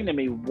explain to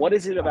me, what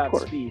is it about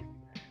Spieth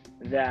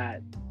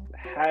that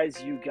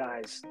has you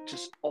guys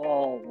just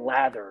all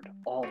lathered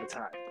all the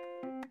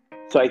time?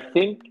 So I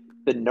think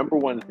the number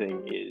one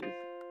thing is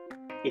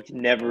it's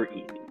never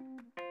easy.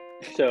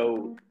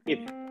 So if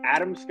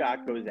Adam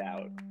Scott goes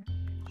out,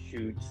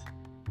 shoots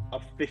a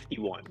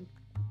 51,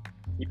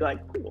 you'd be like,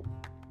 cool,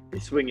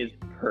 his swing is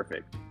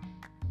perfect.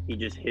 He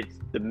just hits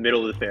the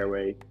middle of the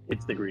fairway,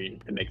 hits the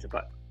green, and makes a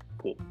putt.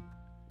 Cool.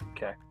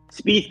 Okay.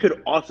 Spieth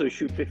could also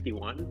shoot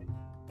 51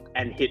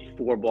 and hit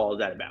 4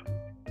 balls out of bounds.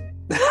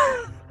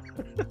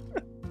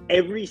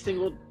 Every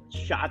single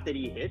shot that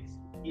he hits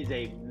is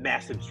a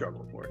massive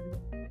struggle for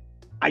him.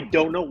 I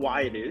don't know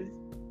why it is.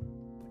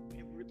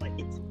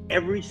 It's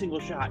every single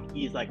shot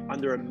he's like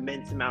under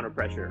immense amount of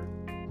pressure,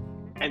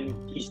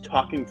 and he's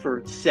talking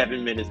for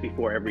 7 minutes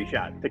before every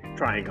shot to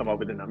try and come up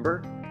with a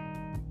number.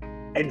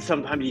 And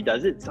sometimes he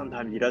does it,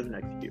 sometimes he doesn't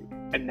execute,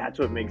 and that's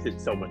what makes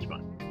it so much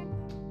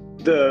fun.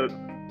 The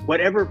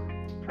whatever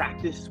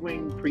practice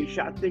swing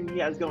pre-shot thing he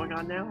has going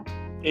on now,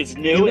 It's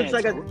new. He looks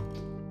like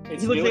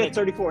it's he looks new like and a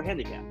 34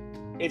 handicap.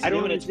 it's I don't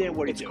new and understand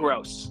what he's it's doing.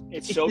 gross.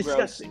 It's so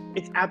disgusting. gross.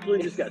 It's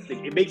absolutely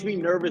disgusting. It makes me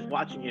nervous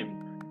watching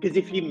him because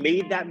if he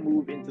made that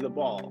move into the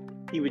ball,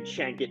 he would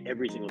shank it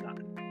every single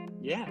time.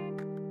 Yeah.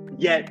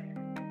 Yet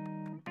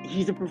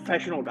he's a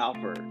professional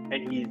golfer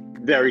and he's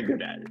very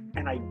good at it.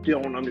 And I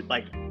don't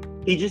like.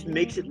 He just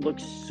makes it look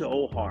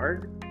so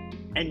hard,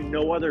 and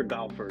no other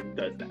golfer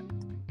does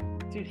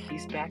that. Dude,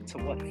 he's back to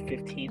what,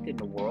 15th in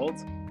the world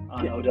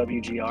on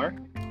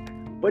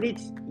OWGR? But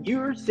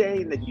you're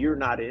saying that you're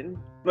not in,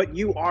 but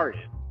you are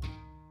in.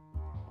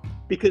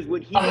 Because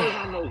when he goes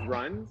on those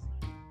runs,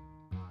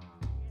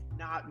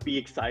 not be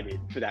excited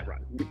for that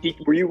run.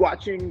 Were you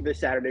watching the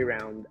Saturday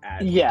round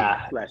at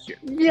last year?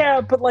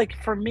 Yeah, but like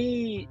for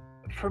me,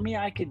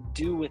 I could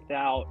do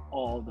without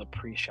all the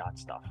pre-shot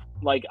stuff.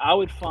 Like I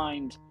would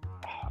find,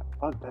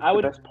 that's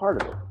the best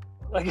part of it.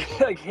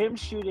 Like him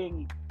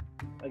shooting,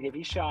 like if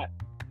he shot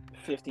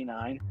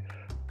 59,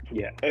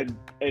 and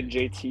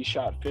JT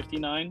shot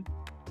 59.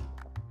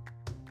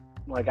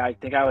 Like I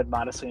think I would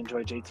modestly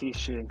enjoy JT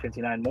shooting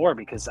 59 more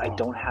because I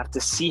don't have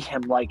to see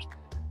him like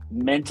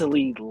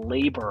mentally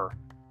labor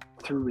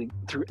through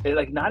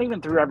like not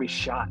even through every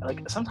shot.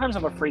 Like sometimes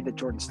I'm afraid that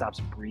Jordan stops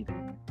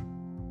breathing.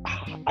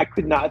 I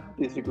could not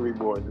disagree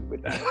more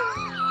with that.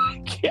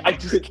 I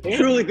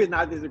truly could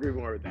not disagree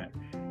more with that.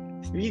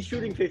 Spieth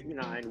shooting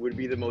 59 would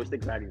be the most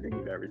exciting thing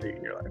you've ever seen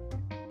in your life.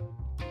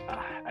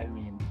 I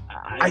mean,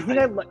 I think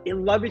I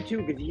love it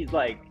too because he's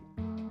like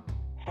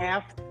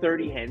half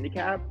 30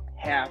 handicap,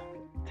 half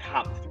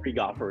top 3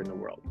 golfer in the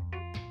world.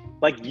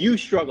 Like you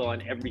struggle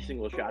on every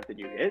single shot that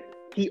you hit.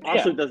 He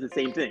also does the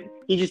same thing.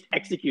 He just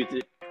executes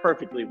it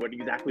perfectly.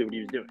 Exactly what he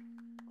was doing.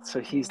 So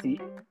he's the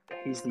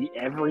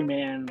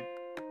everyman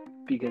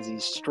because he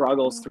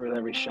struggles through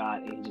every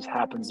shot and he just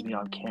happens to be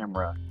on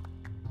camera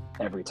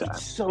every time.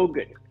 It's so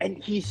good.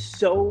 And he's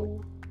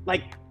so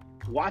like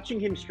watching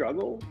him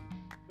struggle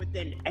but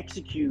then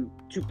execute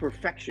to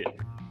perfection.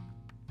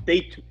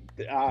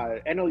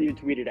 NLU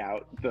tweeted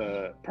out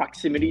the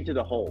proximity to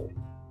the hole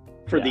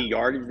for the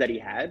yardage that he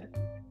had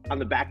on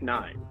the back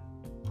 9.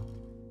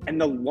 And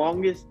the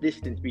longest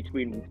distance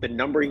between the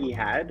number he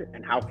had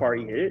and how far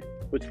he hit it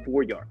was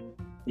 4 yards.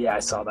 Yeah, I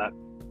saw that.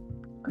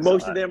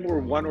 Most of them were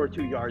 1 or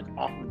 2 yards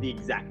off of the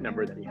exact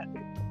number that he had.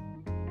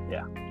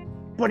 Yeah.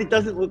 But it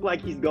doesn't look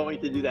like he's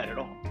going to do that at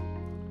all.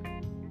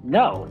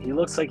 No, he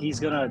looks like he's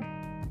going to,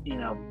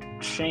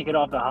 shank it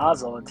off the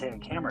hosel and take a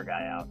camera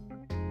guy out.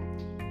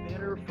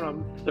 Better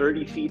from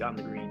 30 feet on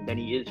the green than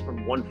he is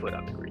from 1 foot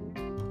on the green.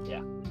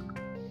 Yeah.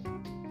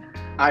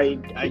 I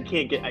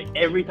can't get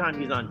every time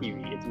he's on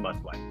TV, it's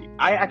must-watch TV.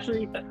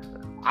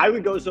 I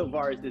would go so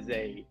far as to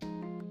say,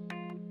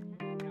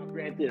 now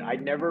granted, I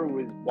never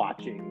was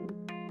watching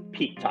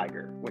peak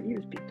Tiger when he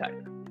was peak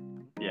Tiger.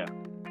 Yeah.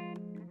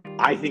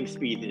 I think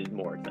Spieth is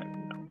more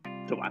exciting now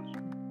to watch.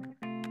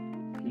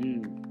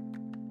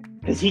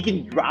 Because he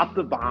can drop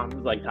the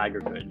bombs like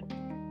Tiger could.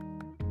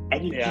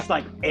 And he's just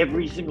like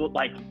every single,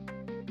 like,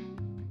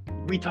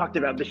 we talked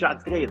about the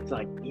shots today. It's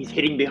like he's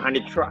hitting behind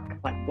a truck.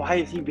 Like, why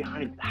is he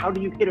behind? How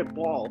do you hit a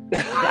ball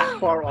that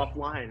far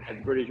offline at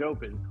the British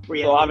Open where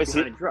you have to hit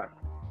behind a truck?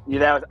 Yeah,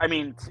 that was, I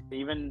mean,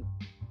 even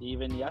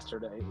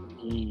yesterday,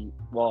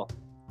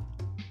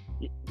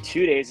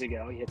 2 days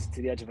ago, he hits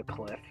to the edge of a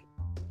cliff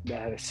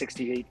that had a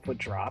 68-foot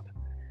drop.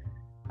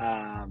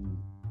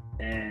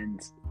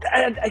 And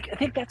I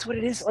think that's what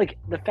it is. Like,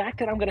 the fact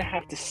that I'm going to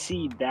have to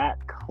see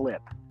that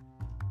clip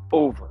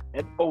over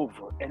and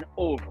over and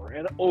over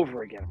and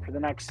over again for the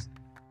next,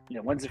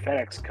 when's the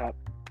FedEx Cup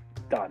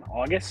done?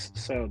 August?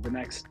 So the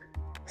next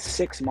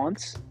 6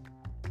 months,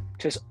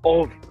 just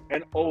over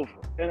and over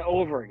and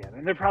over again.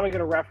 And they're probably going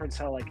to reference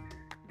how, like,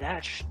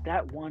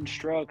 that one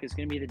stroke is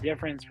going to be the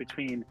difference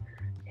between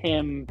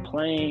him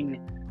playing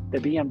the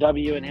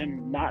BMW and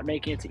him not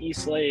making it to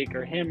East Lake,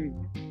 or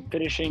him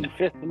finishing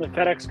 5th in the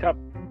FedEx Cup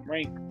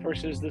rank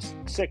versus this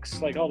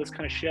 6th, like all this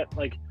kind of shit.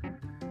 Like,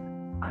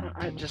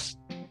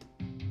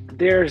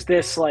 there's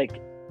this, like,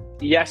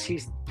 yes,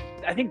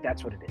 I think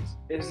that's what it is.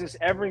 It's this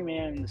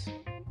everyman's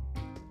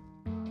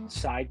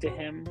side to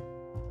him.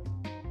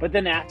 But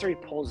then after he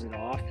pulls it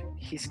off,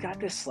 he's got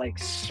this, like,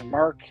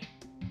 smirk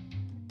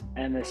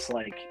and this,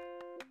 like,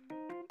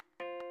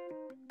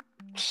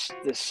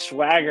 this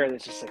swagger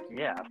that's just like,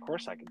 yeah, of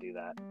course I can do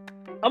that.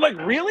 I'm like,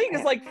 really?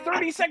 Because, like,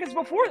 30 seconds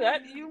before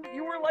that, you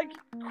were, like,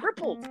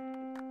 crippled.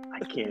 I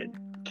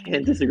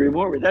can't disagree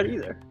more with that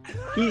either.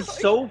 He's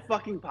so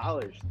fucking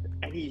polished.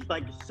 And he's,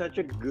 like, such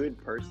a good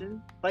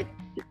person. Like,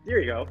 there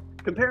you go.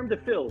 Compare him to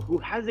Phil, who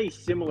has a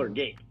similar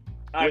game.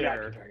 I'm not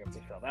comparing him to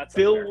Phil.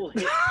 Phil will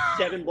hit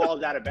 7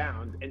 balls out of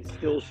bounds and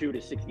still shoot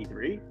a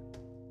 63.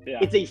 Yeah.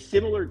 It's a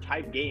similar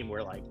type game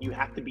where, like, you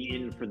have to be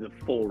in for the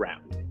full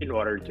round in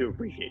order to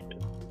appreciate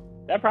this.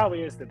 That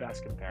probably is the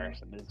best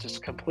comparison. It's just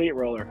a complete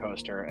roller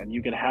coaster. And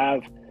you can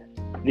have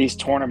these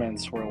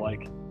tournaments where,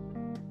 like,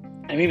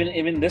 and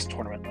even this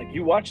tournament, like,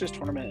 you watch this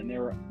tournament and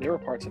there were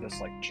parts of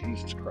this, like,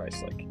 Jesus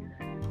Christ, like,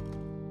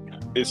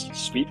 is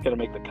Spieth gonna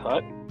make the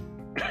cut?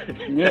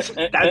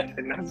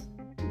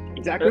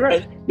 Exactly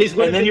right. This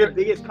was the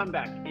biggest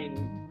comeback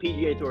in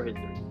PGA Tour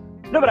history.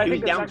 No, but I he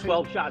think was down actually,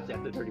 12 shots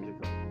after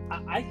 36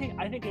 holes. I think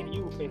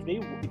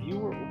if you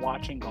were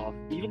watching golf,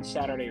 even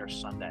Saturday or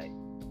Sunday,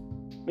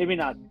 maybe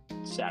not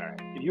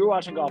Saturday, if you were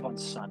watching golf on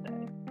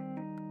Sunday,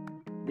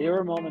 there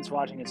were moments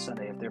watching it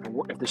Sunday.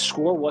 If the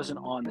score wasn't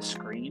on the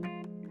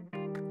screen,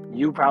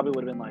 you probably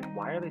would have been like,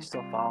 "Why are they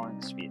still following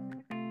Spieth?"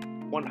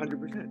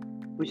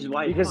 100%. Which is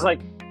why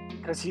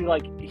because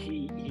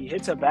he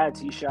hits a bad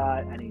tee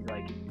shot and he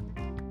like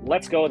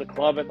lets go of the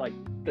club at like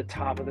the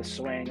top of the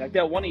swing, like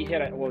that one he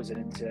hit. What was it,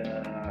 into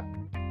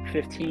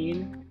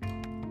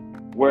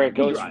 15, where it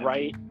goes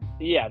right?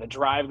 Yeah, the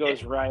drive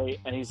goes right,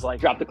 and he's like,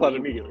 drop the club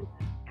immediately,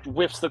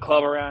 whips the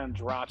club around,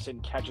 drops it,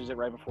 and catches it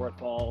right before it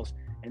falls,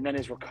 and then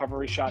his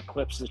recovery shot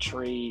clips the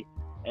tree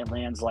and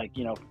lands like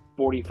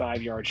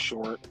 45 yards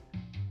short.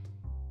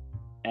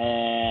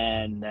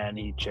 And then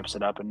he chips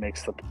it up and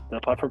makes the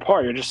putt for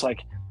par. You're just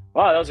like,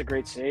 wow, that was a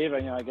great save.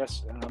 I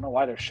guess I don't know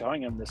why they're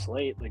showing him this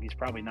late. Like, he's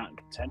probably not in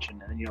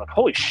contention. And then you're like,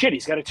 holy shit,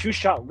 he's got a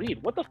 2-shot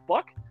lead. What the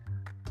fuck?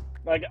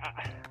 Like,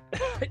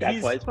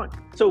 that's why it's fun.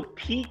 So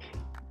peak.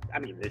 I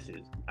mean, this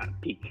is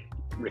peak.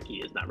 Ricky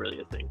is not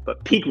really a thing,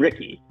 but peak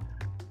Ricky.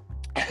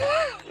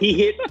 He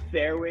hit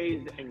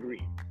fairways and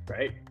greens,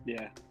 right?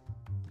 Yeah.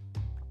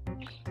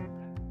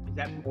 Is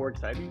that more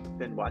exciting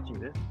than watching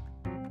this?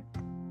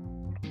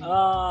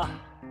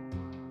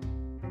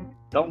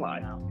 Don't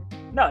lie.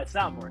 No, it's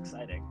not more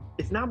exciting.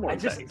 It's not more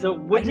exciting. So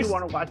wouldn't you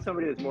want to watch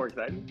somebody that's more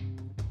exciting?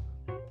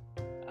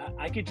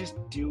 I could just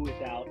do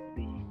without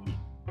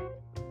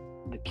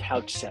the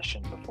couch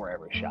session before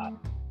every shot.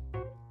 The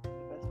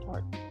best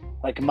part.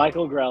 Like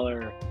Michael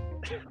Greller.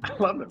 I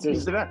love him.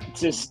 He's the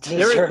best.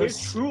 They're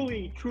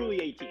truly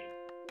a team.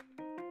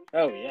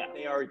 Oh, yeah.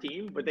 They are a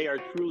team, but they are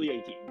truly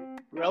a team.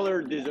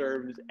 Greller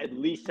deserves at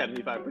least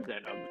 75%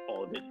 of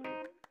all of it.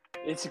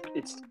 It's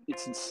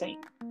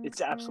insane.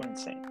 It's absolutely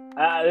insane.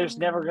 There's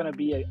never going to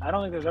be I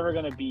don't think there's ever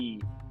going to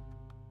be,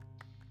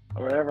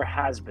 or ever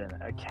has been,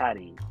 a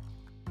caddy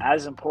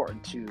as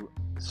important to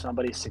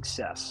somebody's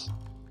success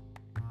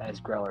as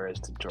Greller is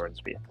to Jordan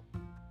Spieth.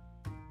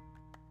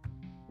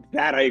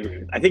 That I agree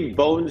with. I think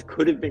Bones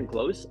could have been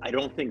close. I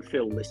don't think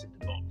Phil listened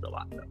to Bones a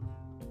lot, though.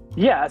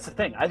 Yeah, that's the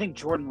thing. I think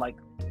Jordan,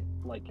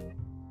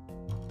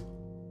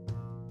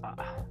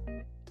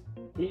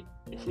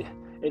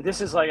 if this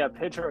is like a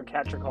pitcher or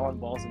catcher calling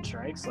balls and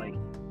strikes, like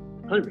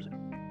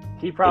 100%.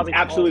 He probably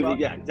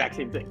absolutely exact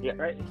same thing. Yeah,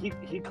 right.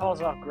 He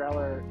calls off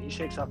Greller. He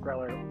shakes off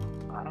Greller.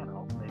 I don't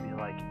know, maybe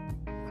like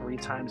 3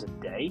 times a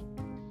day.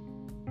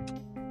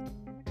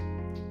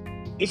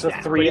 It's so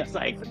that, 3. It's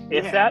like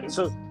if that.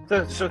 So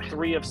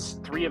 3 of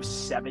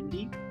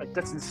 70. Like,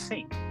 that's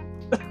insane.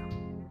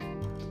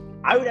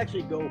 I would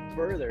actually go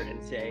further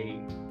and say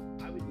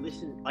I would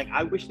listen. Like,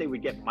 I wish they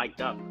would get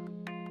mic'd up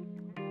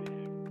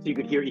so you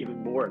could hear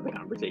even more of the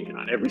conversation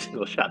on every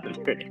single shot that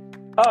they're in.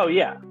 Oh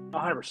yeah,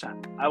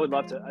 100%. I would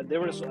love to.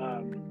 There was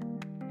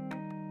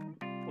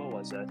what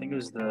was it? I think it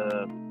was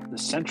the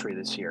Century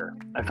this year.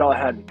 I felt I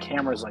had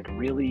cameras like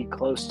really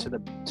close to the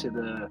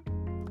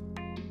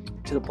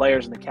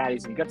players and the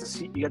caddies, and you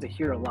got to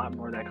hear a lot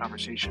more of that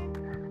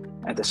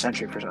conversation at the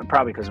Century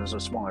probably because it was a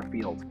smaller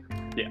field.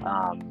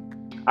 Yeah.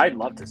 I'd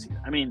love to see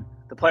that. I mean,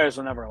 the players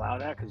will never allow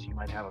that because you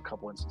might have a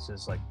couple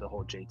instances like the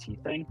whole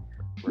JT thing.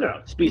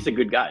 No, Spieth's a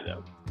good guy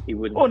though. He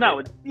wouldn't. Well, not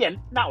with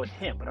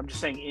him, but I'm just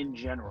saying in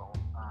general.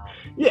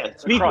 Yeah,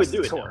 Spieth would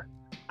do it. Tour.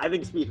 I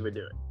think Spieth would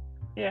do it.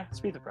 Yeah,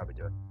 Spieth would probably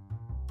do it.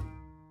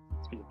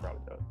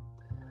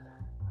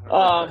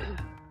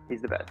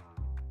 He's the best.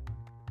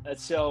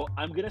 So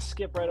I'm gonna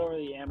skip right over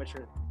the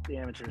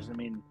amateurs. I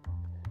mean,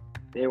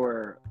 they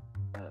were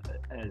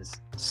as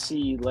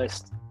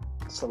C-list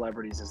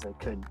celebrities as they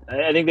could.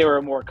 I think they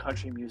were more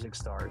country music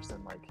stars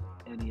than like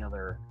any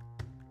other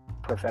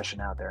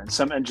profession out there,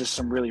 and just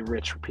some really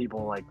rich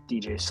people like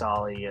DJ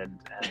Solly and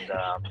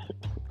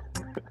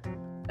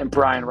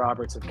Brian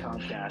Roberts of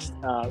Comcast.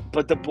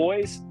 But the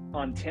boys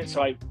on 10.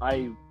 So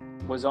I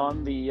was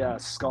on the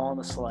skull and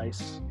the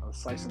slice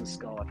and the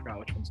skull. I forgot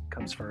which one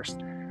comes first.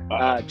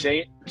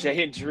 Jay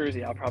and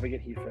Druzy. I'll probably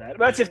get heat for that.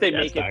 But that's if they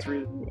make it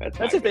through.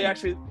 That's if they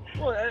actually.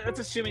 Well, that's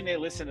assuming they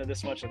listen to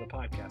this much of the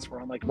podcast.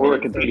 We're on like we're a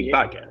competing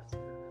podcast.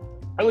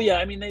 Oh yeah,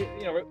 I mean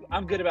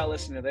I'm good about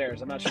listening to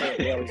theirs. I'm not sure if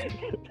they always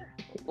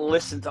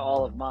listen to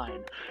all of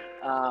mine.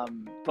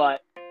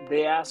 But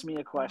they asked me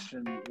a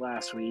question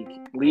last week,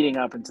 leading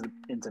up into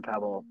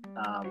Pebble.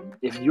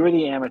 If you were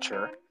the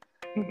amateur,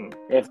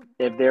 if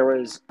there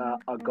was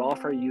a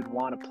golfer you'd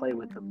want to play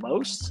with the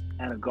most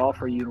and a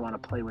golfer you'd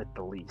want to play with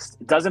the least,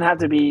 it doesn't have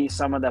to be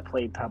someone that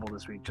played Pebble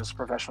this week, just a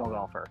professional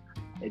golfer.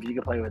 If you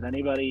could play with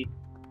anybody,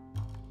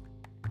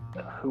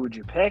 who would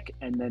you pick?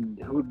 And then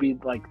who would be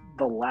like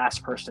the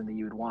last person that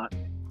you would want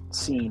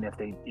seen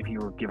if you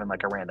were given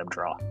like a random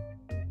draw?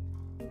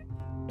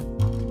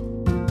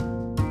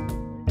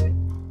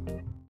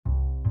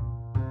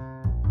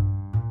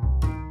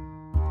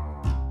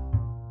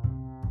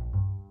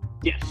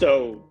 Yeah,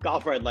 so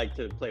golfer I'd like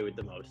to play with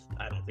the most.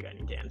 I don't think I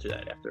need to answer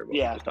that after what we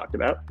just talked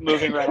about.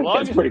 Moving right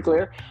along. That's pretty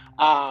clear.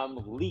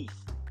 Least.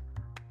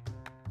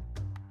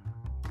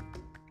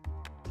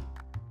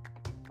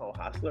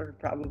 Hostler,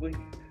 probably.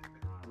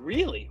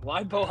 Really?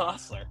 Why Bo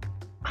Hostler?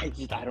 I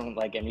don't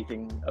like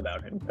anything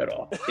about him at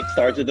all. It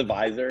starts with the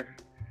visor.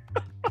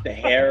 The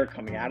hair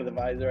coming out of the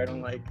visor, I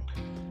don't like.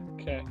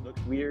 Okay. It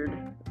looks weird.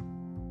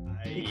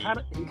 He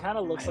kind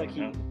of looks like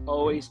he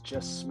always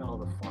just smell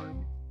the fart.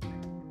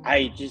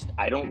 I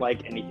don't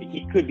like anything.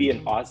 He could be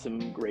an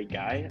awesome, great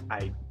guy.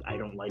 I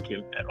don't like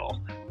him at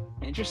all.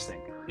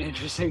 Interesting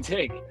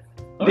take.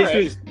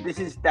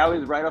 That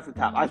was right off the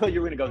top. I thought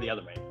you were going to go the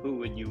other way. Who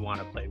would you want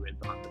to play with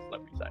on the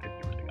celebrity side if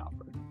you were the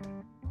golfer?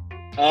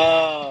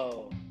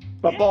 Oh.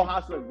 But Bo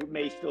Hostler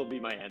may still be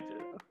my answer,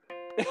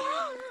 though.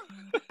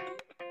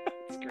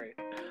 That's great.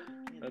 I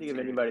can't think of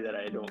anybody that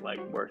I don't like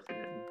worse than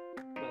him.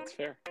 That's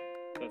fair.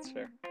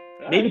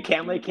 Maybe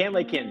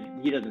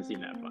Cantlay. He doesn't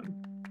seem that fun.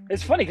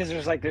 It's funny because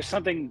there's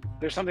something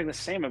the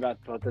same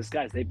about both those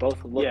guys. They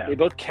both they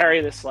both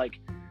carry this like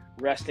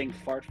resting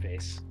fart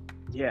face.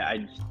 Yeah,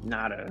 I'm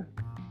not a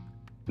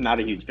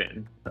huge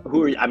fan.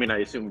 Who are you? I mean, I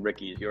assume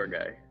Ricky is your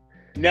guy.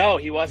 No,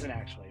 he wasn't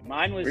actually.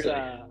 Mine was Really?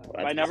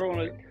 my number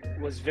one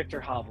was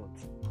Victor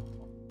Hovland.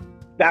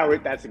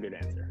 That's a good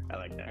answer. I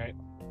like that. All right.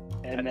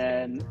 And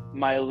then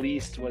my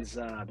least was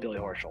Billy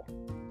Horschel.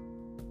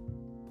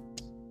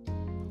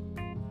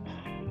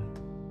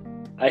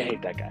 I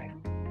hate that guy.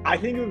 I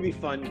think it would be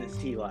fun to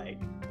see like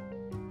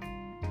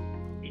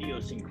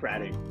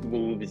idiosyncratic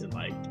moves and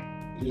like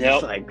he's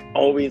just like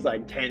always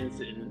like tense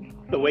and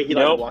the way he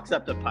like walks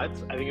up the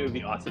putts. I think it would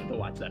be awesome to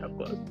watch that up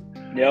close.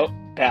 Nope,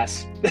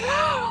 pass.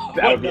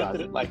 That would be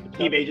awesome. Like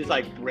he may just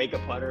like break a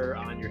putter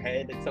on your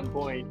head at some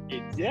point.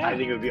 I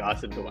think it would be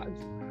awesome to watch.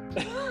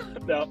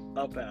 No,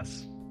 I'll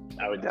pass.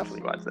 I would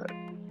definitely watch that.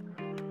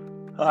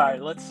 All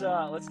right, let's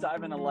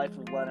dive into Life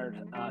of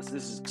Leonard. So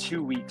this is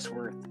 2 weeks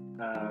worth.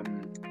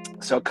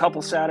 So a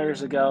couple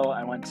Saturdays ago,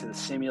 I went to the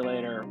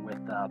simulator with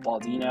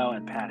Baldino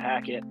and Pat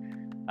Hackett.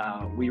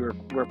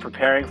 We're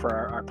preparing for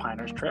our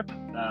Pinehurst trip.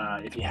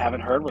 If you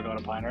haven't heard, we're going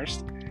to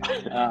Pinehurst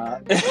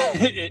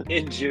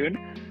in June.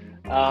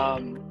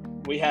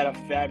 We had a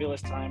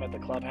fabulous time at the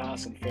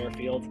clubhouse in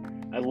Fairfield.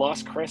 I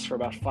lost Chris for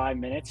about 5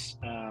 minutes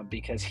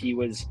because he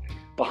was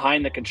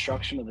behind the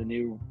construction of the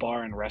new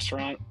bar and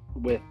restaurant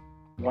with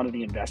one of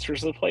the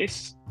investors of the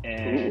place.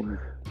 And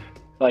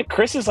like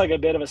Chris is like a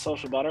bit of a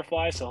social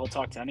butterfly, so he'll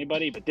talk to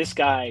anybody. But this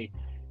guy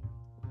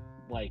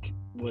like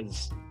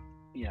was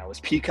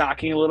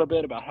peacocking a little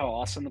bit about how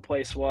awesome the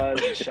place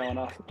was and showing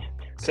off.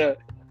 So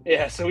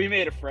we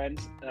made a friend.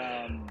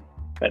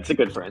 That's a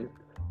good friend.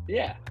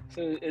 Yeah,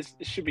 so it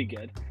should be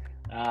good.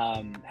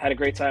 Had a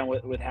great time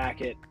with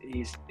Hackett.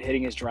 He's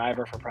hitting his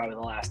driver for probably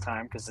the last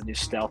time because the new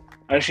Stealth.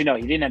 Actually, no,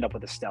 he didn't end up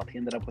with the Stealth. He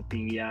ended up with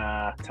the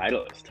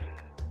Titleist.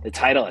 The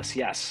Titleist,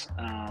 yes.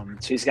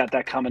 So he's got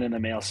that coming in the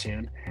mail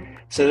soon.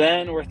 So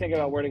then we're thinking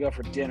about where to go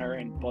for dinner,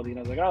 and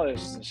Baldino's like, oh,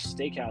 there's a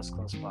steakhouse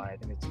close by. I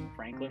think it's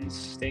Franklin's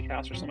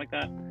Steakhouse or something like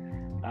that.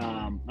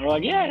 And we're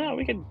like, yeah,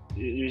 we could.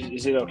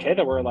 Is it okay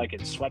that we're like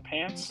in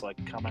sweatpants,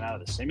 like coming out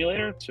of the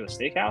simulator to a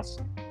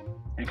steakhouse?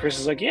 And Chris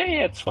is like, yeah,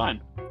 it's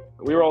fine.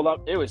 We rolled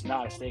up. It was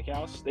not a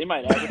steakhouse. They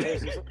might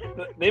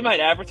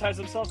advertise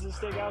themselves as a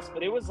steakhouse,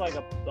 but it was like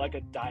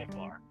a dive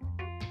bar.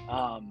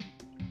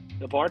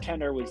 The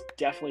bartender was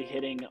definitely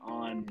hitting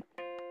on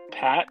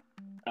Pat.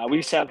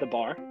 We sat at the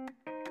bar.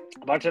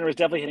 The bartender was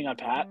definitely hitting on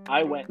Pat.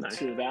 I went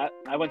to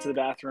the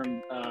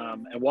bathroom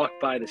and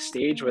walked by the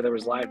stage where there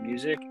was live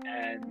music,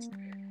 and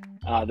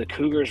the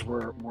Cougars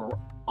were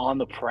on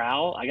the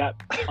prowl. I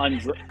got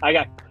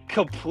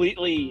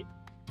completely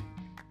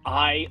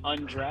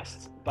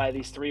undressed by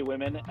these three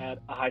women at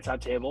a high top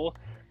table,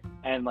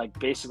 and like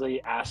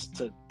basically asked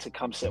to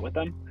come sit with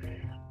them.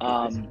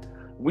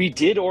 We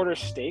did order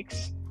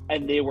steaks,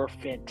 and they were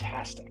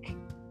fantastic.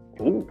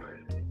 Ooh,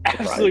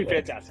 absolutely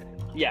fantastic.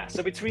 Yeah.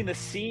 So between the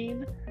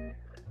scene,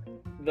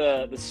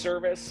 the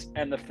service,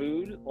 and the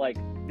food, like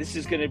this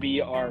is going to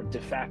be our de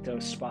facto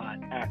spot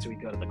after we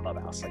go to the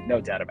clubhouse. Like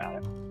no doubt about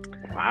it.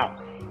 Wow.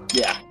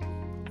 Yeah.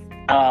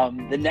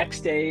 The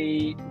next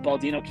day,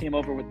 Baldino came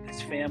over with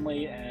his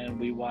family, and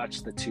we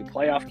watched the 2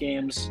 playoff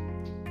games.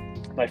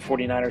 My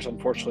 49ers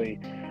unfortunately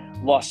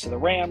lost to the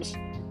Rams.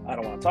 I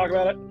don't want to talk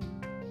about it.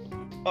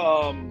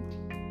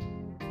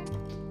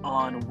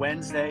 On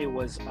Wednesday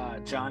was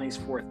Johnny's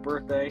 4th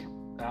birthday.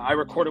 I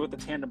recorded with the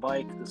tandem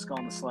bike, the Skull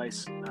and the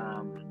Slice,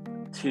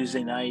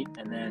 Tuesday night,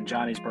 and then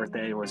Johnny's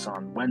birthday was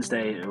on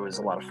Wednesday. It was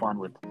a lot of fun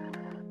with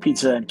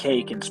pizza and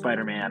cake and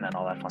Spider-Man and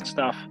all that fun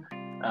stuff.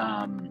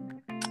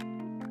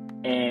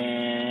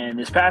 And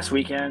this past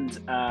weekend,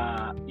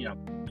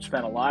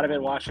 spent a lot of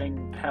it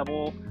watching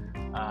Pebble.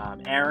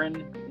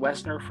 Aaron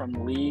Westner from the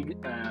league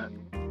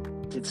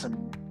did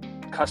some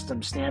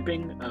custom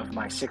stamping of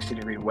my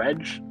 60-degree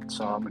wedge,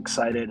 so I'm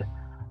excited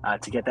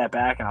to get that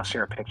back, and I'll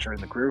share a picture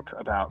in the group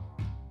about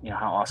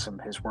how awesome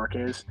his work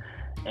is.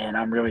 And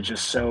I'm really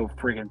just so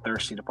freaking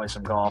thirsty to play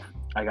some golf.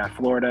 I got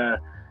Florida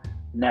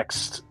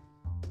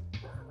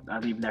I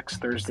leave next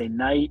Thursday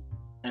night,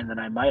 and then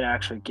I might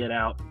actually get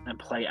out and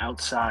play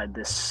outside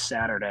this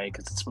Saturday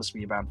because it's supposed to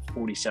be about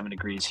 47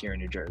 degrees here in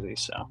New Jersey.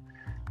 So,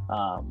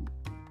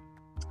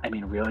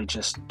 really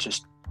just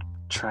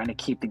trying to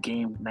keep the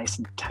game nice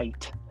and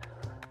tight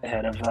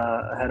ahead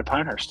of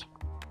Pinehurst.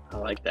 I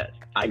like that.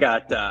 I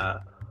got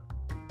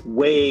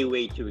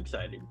way too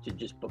excited to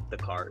just book the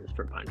cars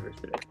for Pinehurst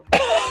today.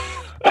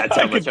 That's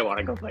how much I want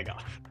to go play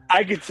golf.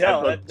 I could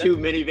tell. I booked 2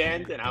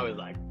 minivans, and I was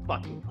like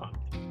fucking pumped.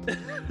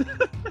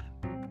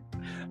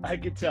 I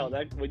could tell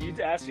that when you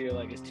asked me, you're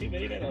like, "Is 2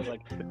 minivans?" I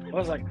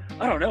was like,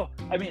 I don't know.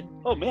 I mean,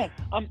 oh man,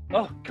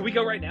 can we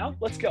go right now?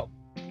 Let's go.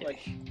 Like,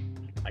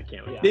 I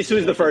can't wait. Yeah, this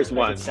was the first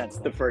one,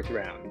 the first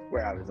round,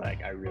 where I was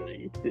like,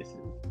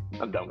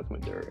 I'm done with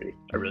winter already.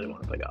 I really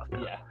want to play golf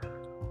now.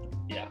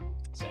 Yeah,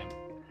 same.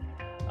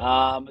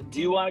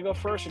 Do you want to go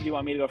first, or do you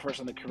want me to go first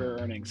on the career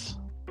earnings?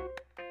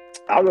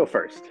 I'll go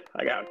first.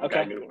 I got a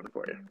good one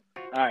for you.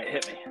 All right,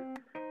 hit me.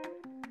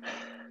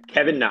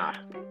 Kevin Na.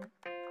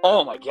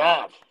 Oh my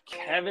God,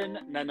 Kevin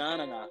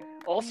Na.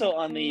 Also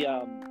on the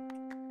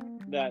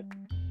the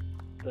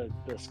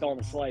skull and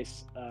the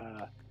slice,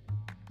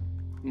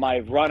 my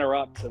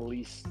runner-up to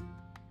least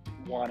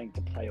wanting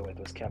to play with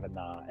was Kevin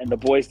Na, and the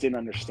boys didn't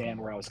understand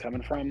where I was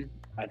coming from.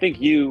 I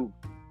think you.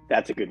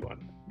 That's a good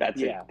one.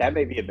 That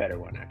may be a better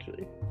one,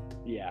 actually.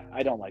 Yeah,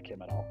 I don't like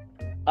him at all.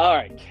 All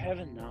right,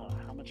 Kevin Na.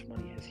 How much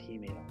money has he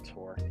made on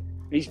tour?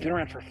 He's been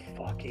around for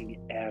fucking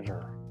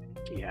ever.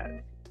 He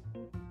has.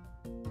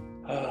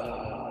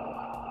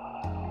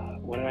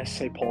 What did I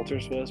say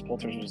Poulter's was?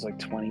 Poulter's was like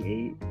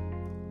 28.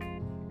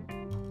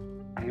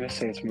 I'm going to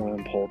say it's more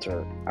than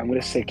Poulter. I'm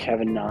going to say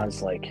Kevin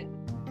Na's like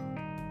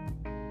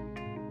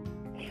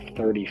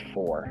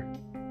 34.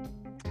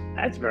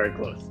 That's very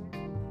close.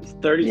 He's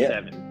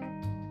 37.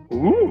 Yeah.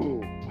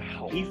 Ooh,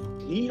 wow.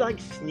 He like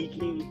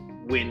sneaky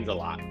wins a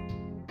lot.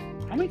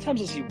 How many times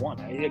has he won?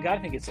 I gotta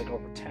think it's like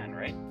over 10,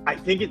 right? I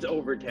think it's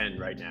over 10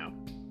 right now.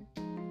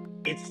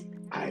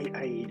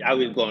 I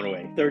was blown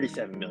away.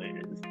 37 million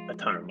is a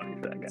ton of money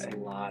for that guy. It's a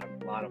lot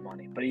of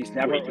money. But he's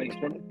never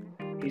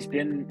he's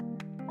been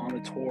on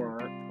the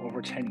tour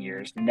over 10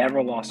 years,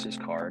 never lost his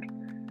card.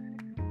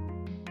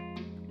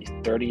 He's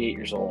 38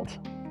 years old.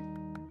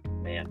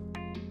 Man.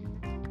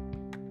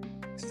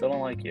 Still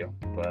don't like you,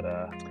 but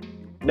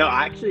no,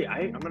 actually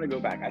I'm gonna go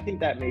back. I think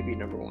that may be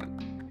number one.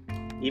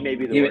 He may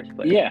be the worst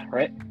player. Yeah,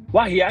 right.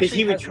 Wow, because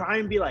he would try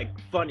and be like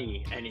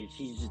funny, and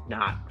he's just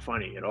not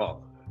funny at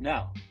all.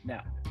 No,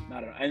 not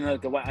at all. And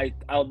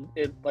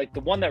like the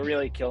one that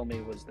really killed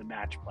me was the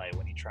match play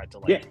when he tried to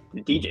the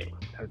DJ.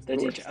 The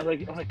DJ. I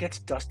was like, that's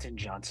Dustin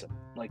Johnson.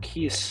 Like,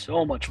 he is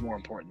so much more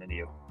important than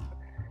you.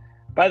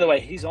 By the way,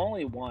 he's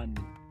only won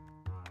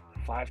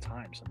 5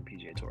 times on the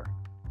PGA Tour.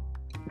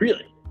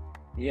 Really?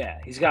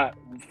 Yeah, he's got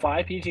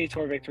 5 PGA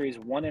Tour victories,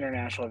 1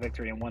 international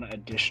victory, and 1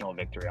 additional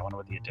victory. I wonder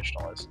what the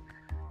additional is.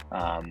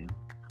 I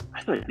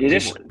thought the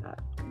additional,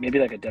 maybe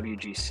like a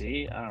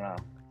WGC. I don't know.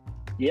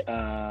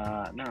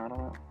 Yeah, no, I don't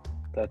know.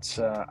 That's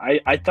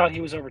I thought he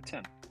was over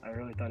 10. I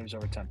really thought he was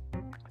over 10.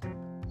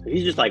 So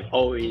he's just like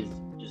always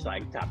just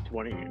like top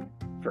 20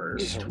 for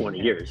 20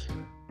 years.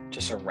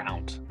 Just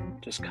around,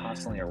 just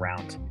constantly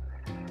around.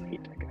 I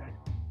hate that guy.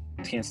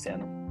 Can't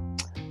stand him.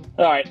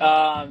 All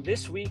right,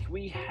 this week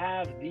we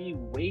have the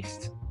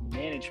waste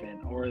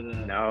management, or the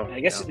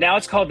now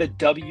it's called the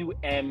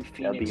WM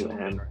Phoenix.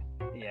 WM.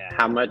 Yeah.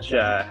 How much do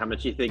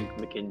you think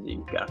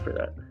McKinsey got for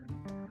that?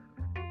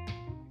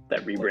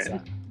 That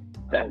rebrand.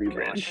 That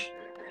rebrand. Gosh.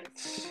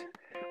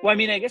 Well, I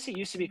mean, I guess it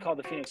used to be called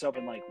the Phoenix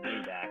Open like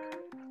way back.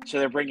 So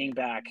they're bringing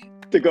back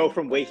to go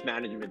from waste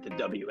management to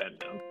WM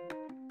though.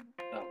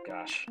 Oh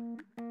gosh.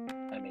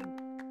 I mean,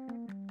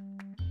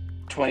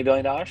 $20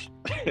 billion?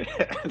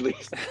 At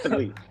least. All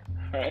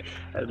right.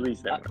 At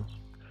least that much.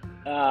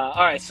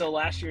 All right, so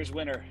last year's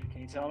winner,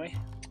 can you tell me?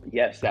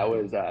 Yes, that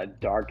was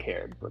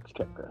dark-haired Brooks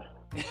Koepka.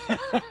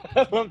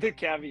 I love the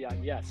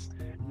caveat. Yes,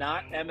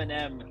 not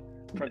Eminem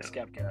Brooks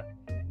Koepka.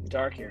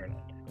 Dark-haired.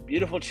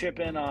 Beautiful chip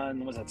in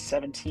on, was that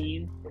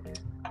 17?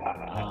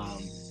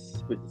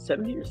 Was it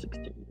 17 or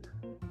 16?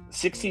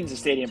 16 is a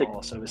stadium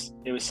hall, so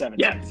it was 17.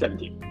 Yeah,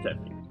 17.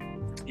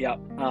 Yep.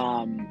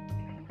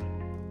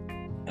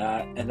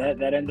 And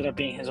that ended up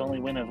being his only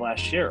win of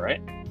last year,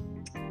 right?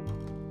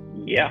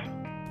 Yeah.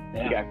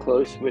 He got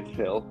close with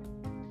Phil.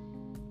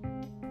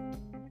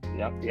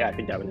 Yep. Yeah, I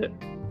think that was it.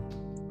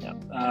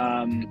 Yep.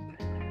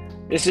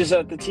 This is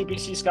the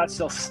TPC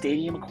Scottsdale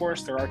Stadium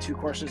course. There are 2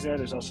 courses there.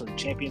 There's also the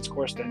Champions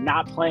course. They're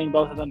not playing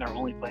both of them. They're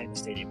only playing the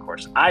Stadium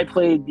course. I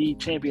played the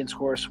Champions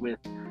course with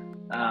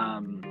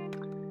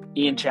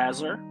Ian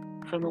Chasler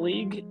from the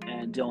league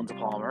and Dylan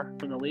DePalmer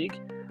from the league.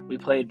 We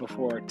played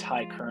before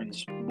Ty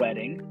Kern's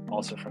wedding,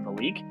 also from the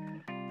league,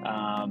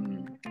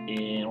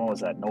 in, what was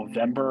that,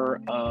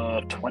 November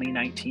of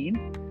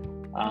 2019.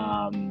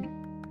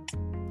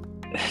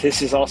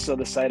 This is also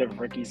the site of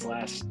Ricky's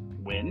last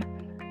win.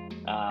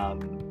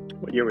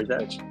 What year was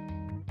that?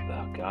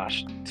 Oh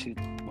gosh,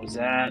 was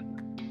that?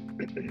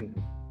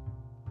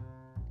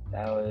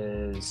 That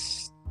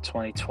was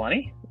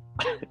 2020,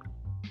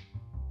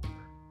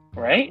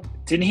 right?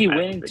 Didn't he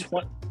win in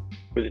 20?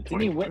 Was it 20?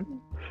 Didn't he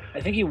win?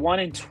 I think he won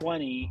in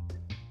 20.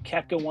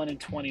 Koepka won in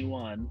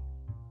 21.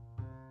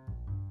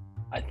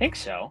 I think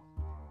so.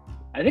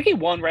 I think he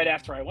won right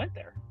after I went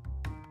there.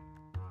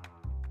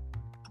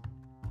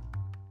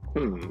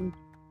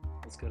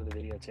 Let's go to the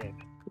videotape.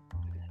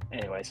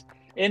 Anyways,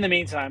 in the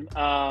meantime,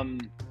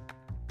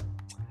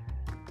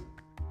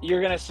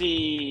 you're gonna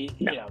see.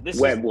 This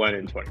Webb won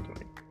in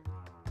 2020.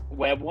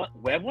 Webb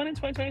won in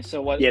 2020.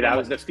 So what? Yeah, that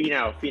was the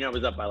Finau. Finau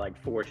was up by like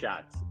 4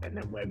 shots, and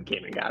then Webb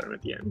came and got him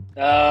at the end.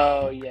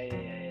 Oh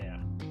yeah.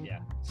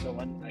 So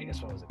what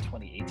was it?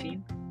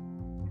 2018.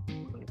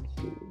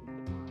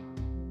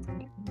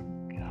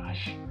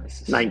 Gosh,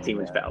 this is 19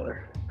 was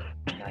Fowler.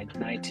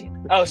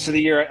 19. Oh, so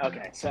the year.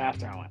 Okay, so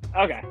after I went.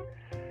 Okay.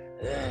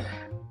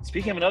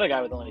 Speaking of another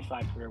guy with only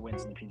 5 career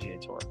wins in the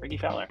PGA Tour, Ricky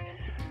Fowler.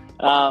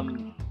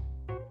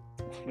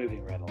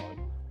 Moving right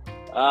along.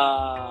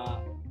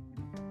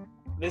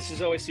 This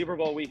is always Super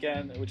Bowl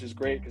weekend, which is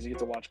great because you get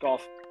to watch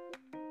golf.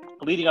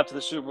 Leading up to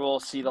the Super Bowl,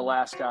 see the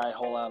last guy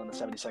hole out on the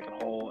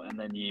 72nd hole, and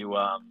then you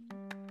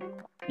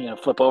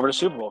flip over to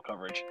Super Bowl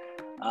coverage.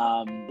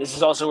 This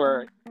is also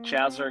where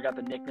Chazler got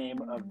the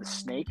nickname of the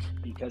Snake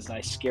because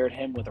I scared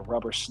him with a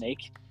rubber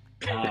snake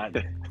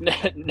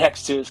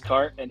next to his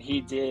cart, and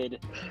he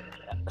did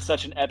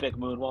such an epic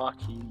moonwalk.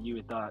 You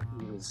would thought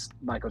he was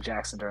Michael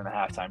Jackson during the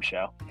halftime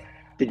show.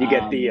 Did you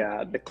get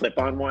the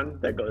clip-on one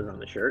that goes on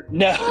the shirt?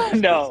 No.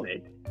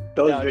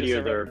 Those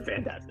videos are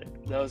fantastic.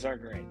 Those are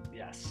great.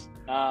 Yes.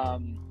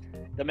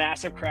 The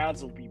massive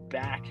crowds will be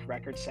back,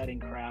 record-setting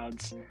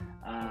crowds.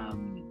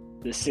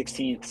 The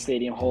 16th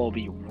stadium hole will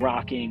be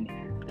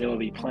rocking. There will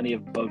be plenty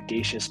of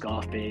bodacious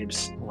golf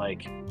babes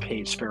like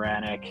Paige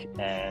Spiranek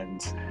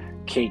and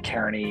Kate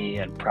Kearney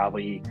and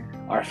probably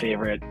our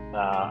favorite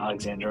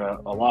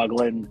Alexandra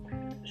O'Loughlin.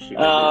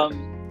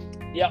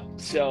 Yeah.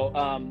 So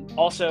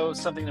also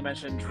something to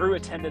mention, Drew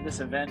attended this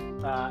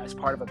event as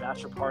part of a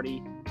bachelor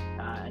party,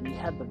 and he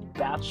had the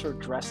bachelor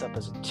dress up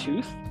as a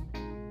tooth,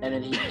 and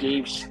then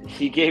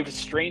he gave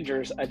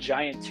strangers a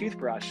giant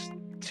toothbrush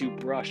to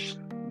brush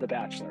the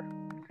bachelor.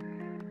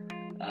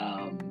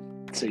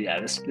 So yeah,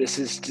 this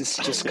is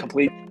just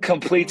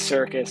complete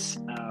circus.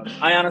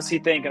 I honestly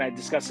think, and I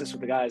discussed this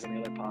with the guys on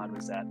the other pod,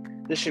 was that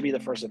this should be the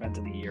first event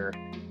of the year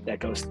that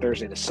goes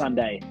Thursday to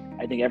Sunday.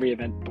 I think every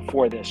event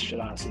before this should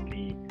honestly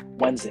be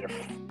Wednesday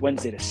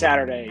to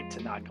Saturday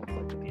to not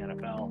conflict with the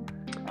NFL.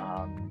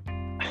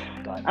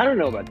 But I don't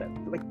know about that.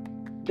 Like,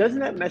 doesn't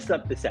that mess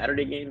up the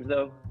Saturday games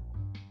though?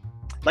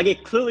 Like,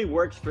 it clearly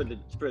works for the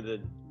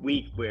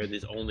week where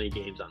there's only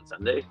games on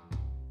Sunday.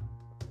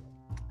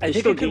 There's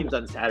still games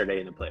on Saturday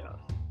in the playoffs.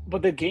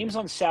 But the games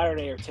on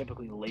Saturday are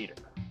typically later.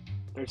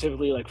 They're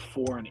typically like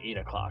 4 and 8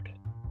 o'clock.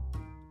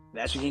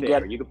 That's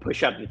fair. You can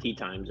push up the tee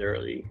times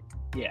early.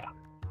 Yeah,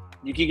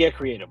 you can get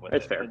creative with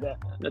That's it. fair.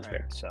 That's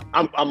fair. So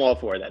I'm all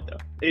for that though.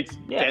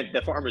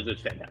 The Farmers was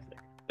fantastic.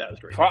 That was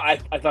great. I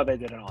thought they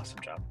did an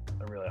awesome job.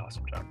 A really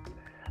awesome job.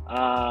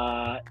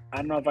 I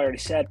don't know if I already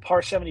said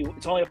par 70.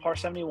 It's only a par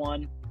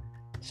 71,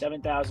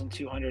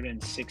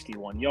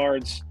 7,261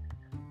 yards.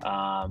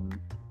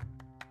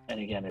 And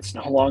again, it's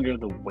no longer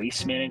the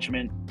Waste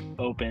Management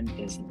Open,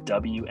 is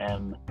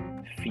WM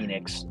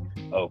Phoenix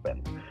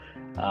Open.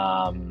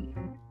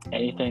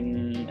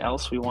 Anything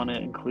else we want to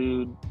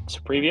include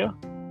to preview?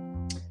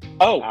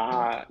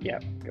 Yeah,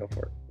 go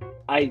for it.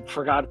 I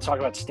forgot to talk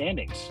about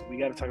standings. We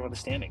got to talk about the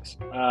standings.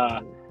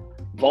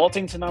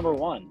 Vaulting to number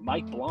 1,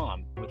 Mike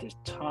Blom with his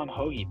Tom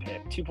Hoagie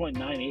pick,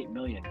 $2.98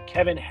 million.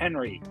 Kevin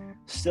Henry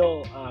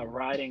still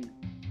riding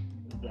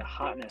the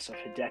hotness of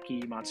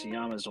Hideki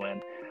Matsuyama's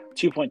win,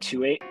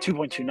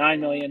 $2.29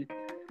 million.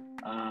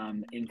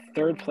 In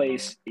third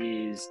place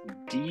is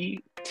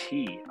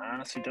DT. I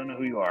honestly don't know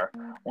who you are.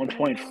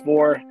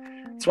 1.4.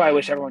 That's why I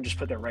wish everyone just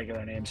put their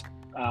regular names.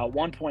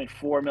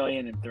 1.4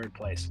 million in third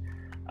place.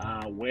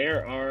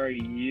 Where are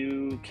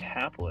you,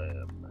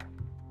 Kaplan?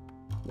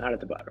 Not at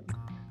the bottom.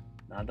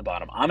 Not at the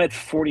bottom. I'm at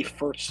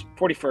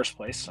 41st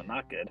place, so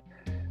not good.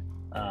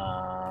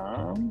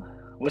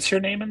 What's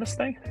your name in this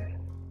thing?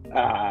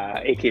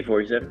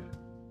 AK-47.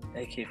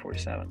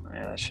 AK-47.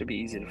 Yeah, that should be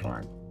easy to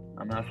find.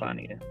 I'm not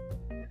finding it.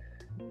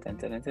 Dun,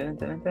 dun, dun, dun,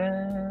 dun,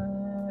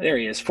 dun. There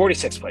he is,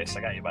 46th place.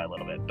 I got you by a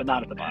little bit, but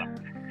not at the bottom.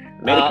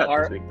 Made a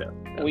cut this week, though.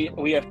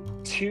 We have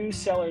 2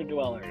 cellar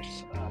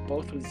dwellers,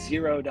 both with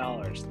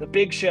 $0. The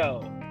Big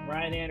Show,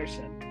 Ryan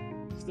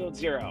Anderson, still at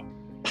 0.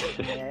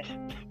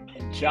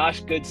 and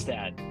Josh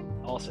Goodstad,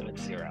 also at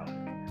 0.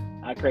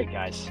 Great,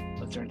 guys.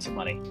 Let's earn some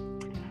money.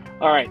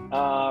 All right.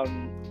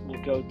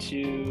 We'll go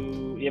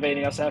to... You have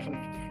anything else to add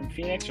from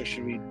Phoenix, or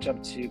should we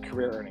jump to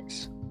career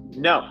earnings?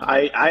 No,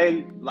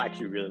 I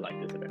actually really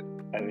like this event.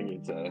 I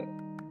think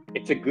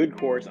it's a good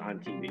course on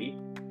TV.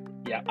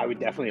 Yeah, I would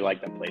definitely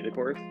like to play the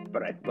course,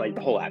 but I like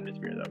the whole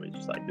atmosphere though. It's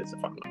just like, this is a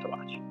fun one to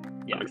watch.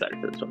 Yeah, I'm excited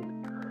for this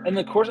one. And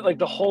the course, like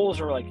the holes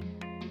are like,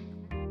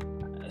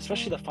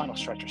 especially the final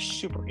stretch, are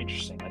super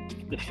interesting.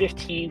 Like the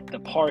 15th, the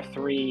par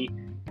 3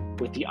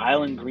 with the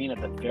island green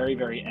at the very,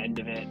 very end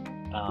of it.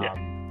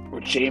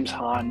 Where James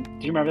Hahn,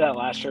 do you remember that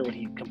last year when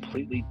he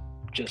completely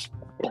just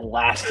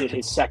blasted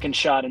his second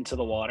shot into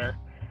the water?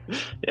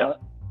 Yeah.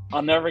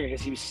 I'll never forget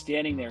because he was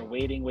standing there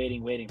waiting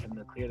for them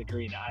to clear the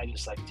green. I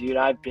just like, dude,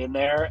 I've been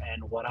there,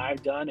 and what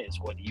I've done is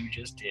what you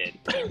just did.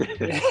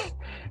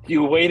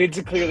 You waited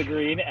to clear the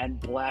green and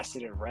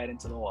blasted it right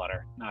into the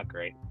water. Not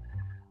great.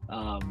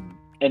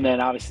 And then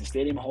obviously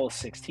Stadium Hole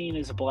 16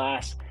 is a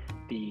blast.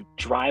 The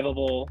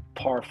drivable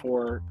par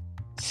 4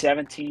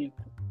 17th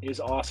is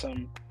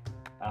awesome.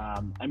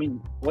 I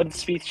mean, what did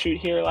Spieth shoot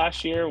here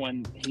last year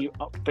when he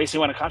basically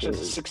won a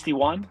contest?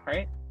 61,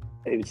 right?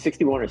 It was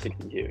 61 or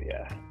 62,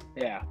 yeah.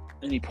 Yeah,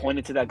 and he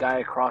pointed to that guy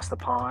across the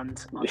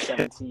pond on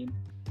 17.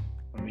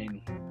 I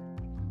mean,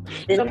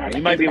 He's the best.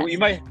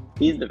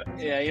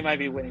 Yeah, he might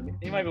be winning.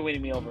 He might be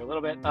winning me over a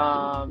little bit.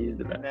 He's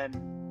the best. And then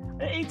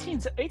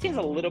 18's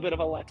a little bit of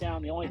a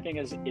letdown. The only thing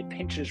is it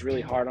pinches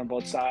really hard on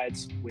both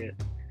sides.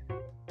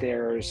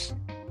 There's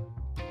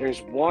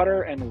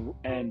water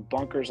and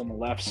bunkers on the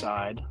left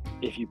side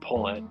if you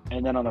pull it,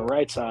 and then on the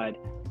right side,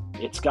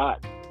 it's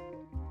got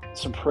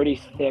some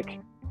pretty thick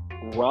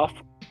rough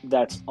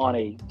that's on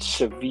a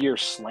severe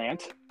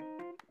slant,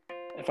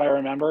 if I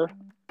remember.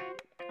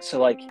 So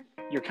like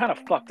you're kind of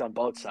fucked on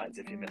both sides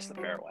if you miss the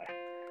fairway.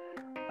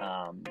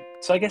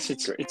 So I guess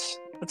it's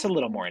a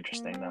little more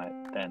interesting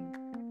than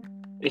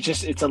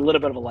it's a little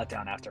bit of a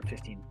letdown after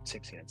 15,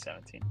 16, and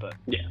 17. But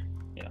yeah,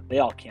 they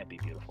all can't be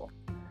beautiful.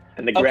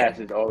 And the grass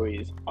is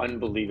always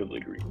unbelievably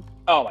green.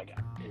 Oh my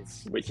god,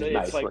 which is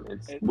nice when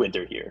it's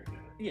winter here.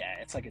 Yeah,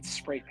 it's like it's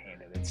spray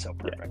painted. It's so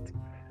perfect.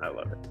 Yeah, I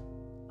love it.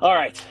 All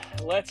right,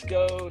 let's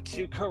go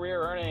to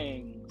career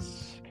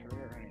earnings. All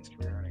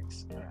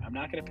right, I'm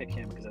not going to pick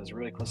him because I was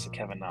really close to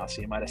Kevin Na,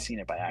 so you might have seen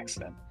it by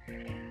accident.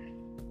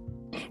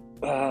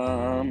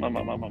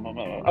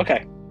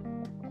 Okay.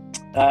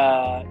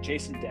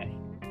 Jason Day.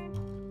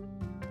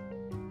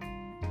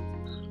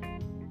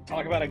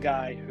 Talk about a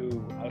guy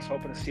who I was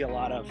hoping to see a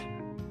lot of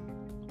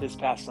this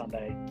past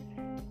Sunday,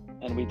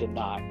 and we did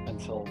not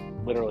until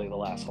literally the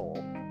last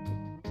hole.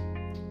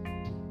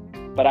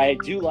 But I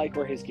do like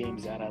where his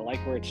game's at. I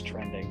like where it's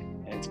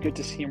trending, and it's good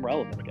to see him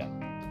relevant again.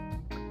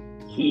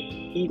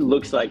 He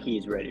looks like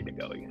he's ready to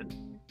go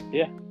again.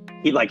 Yeah.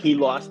 He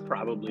lost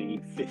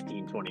probably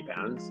 15, 20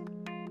 pounds.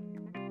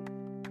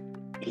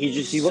 He's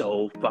just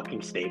so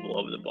fucking stable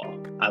over the ball.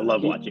 I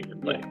love watching him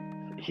play.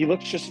 Yeah.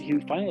 He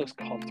finally looks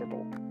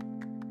comfortable.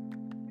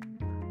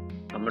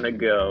 I'm going to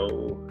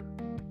go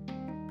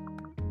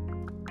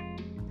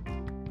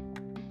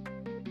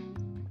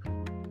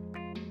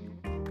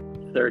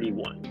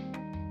 31.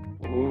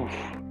 Oof.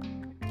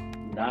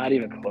 Not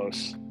even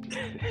close.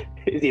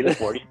 Is he in the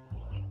 40?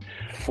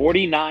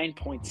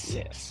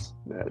 49.6.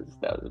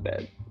 That was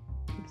bad.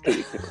 It's 2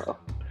 weeks in a row.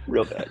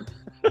 Real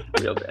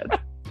bad.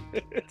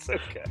 It's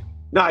okay.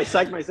 No, I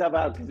psyched myself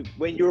out because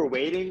when you were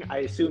waiting, I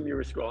assumed you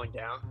were scrolling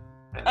down.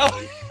 And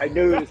I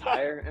knew it was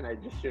higher, and I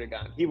just should have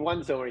gone. He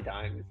won so many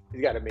times.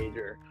 He's got a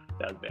major.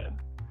 That was bad.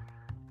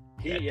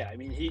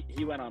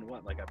 He went on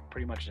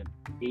pretty much an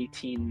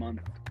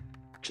 18-month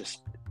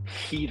just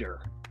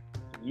heater.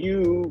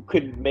 You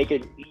could make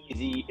an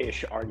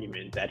easy-ish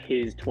argument that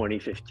his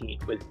 2015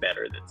 was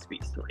better than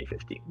Spieth's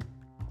 2015.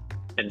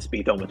 And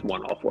Spieth almost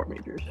won all 4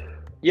 majors.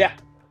 Yeah.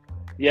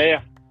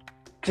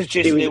 Because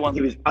Jason Day won.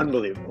 He was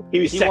unbelievable. He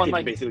was second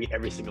in basically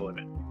every single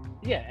event.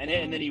 Yeah, and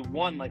then he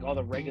won all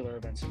the regular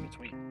events in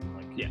between.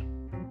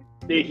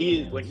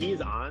 When he's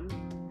on,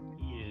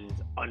 he is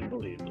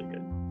unbelievably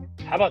good.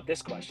 How about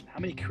this question? How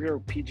many career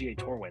PGA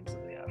Tour wins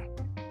does he have?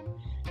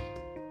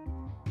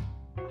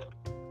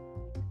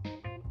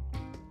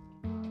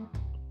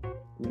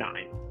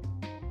 9.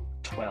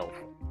 12.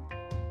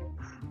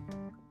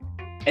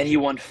 And he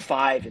won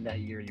 5 in that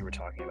year you were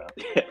talking about.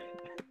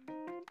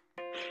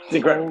 It's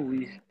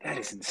incredible. That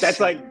is insane. That's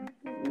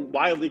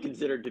widely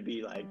considered to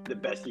be the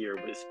best year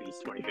was Spieth's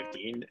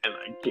 2015,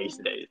 and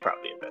Jason Day is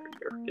probably a better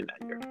year in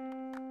that year.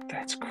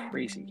 That's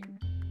crazy.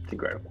 It's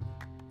incredible.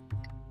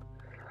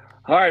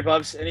 All right,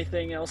 Bubs.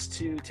 Anything else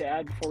to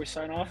add before we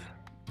sign off?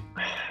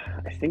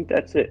 I think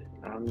that's it.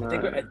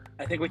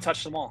 I think we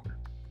touched them all.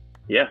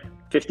 Yeah,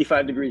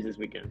 55 degrees this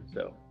weekend,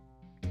 so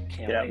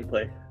get out and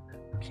play.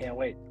 Can't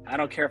wait. I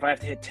don't care if I have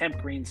to hit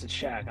temp greens at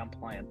Shaq. I'm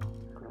playing.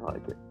 I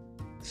like it.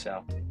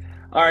 So,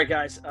 all right,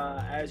 guys.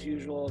 As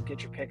usual,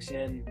 get your picks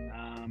in.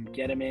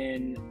 Get them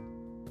in.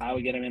 I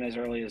would get them in as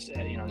early as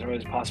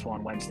possible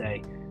on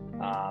Wednesday.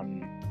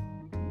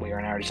 We are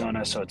in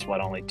Arizona, so it's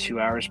only 2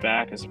 hours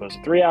back as opposed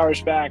to 3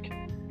 hours back.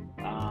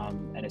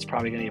 And it's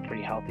probably going to be a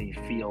pretty healthy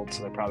field,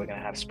 so they're probably going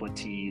to have split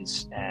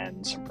tees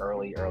and some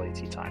early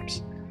tee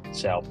times.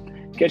 So,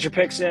 get your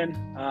picks in.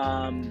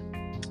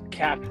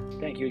 Cap,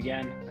 thank you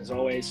again, as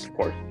always. Of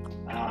course.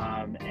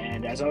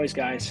 And as always,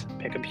 guys,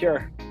 pick 'em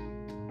pure.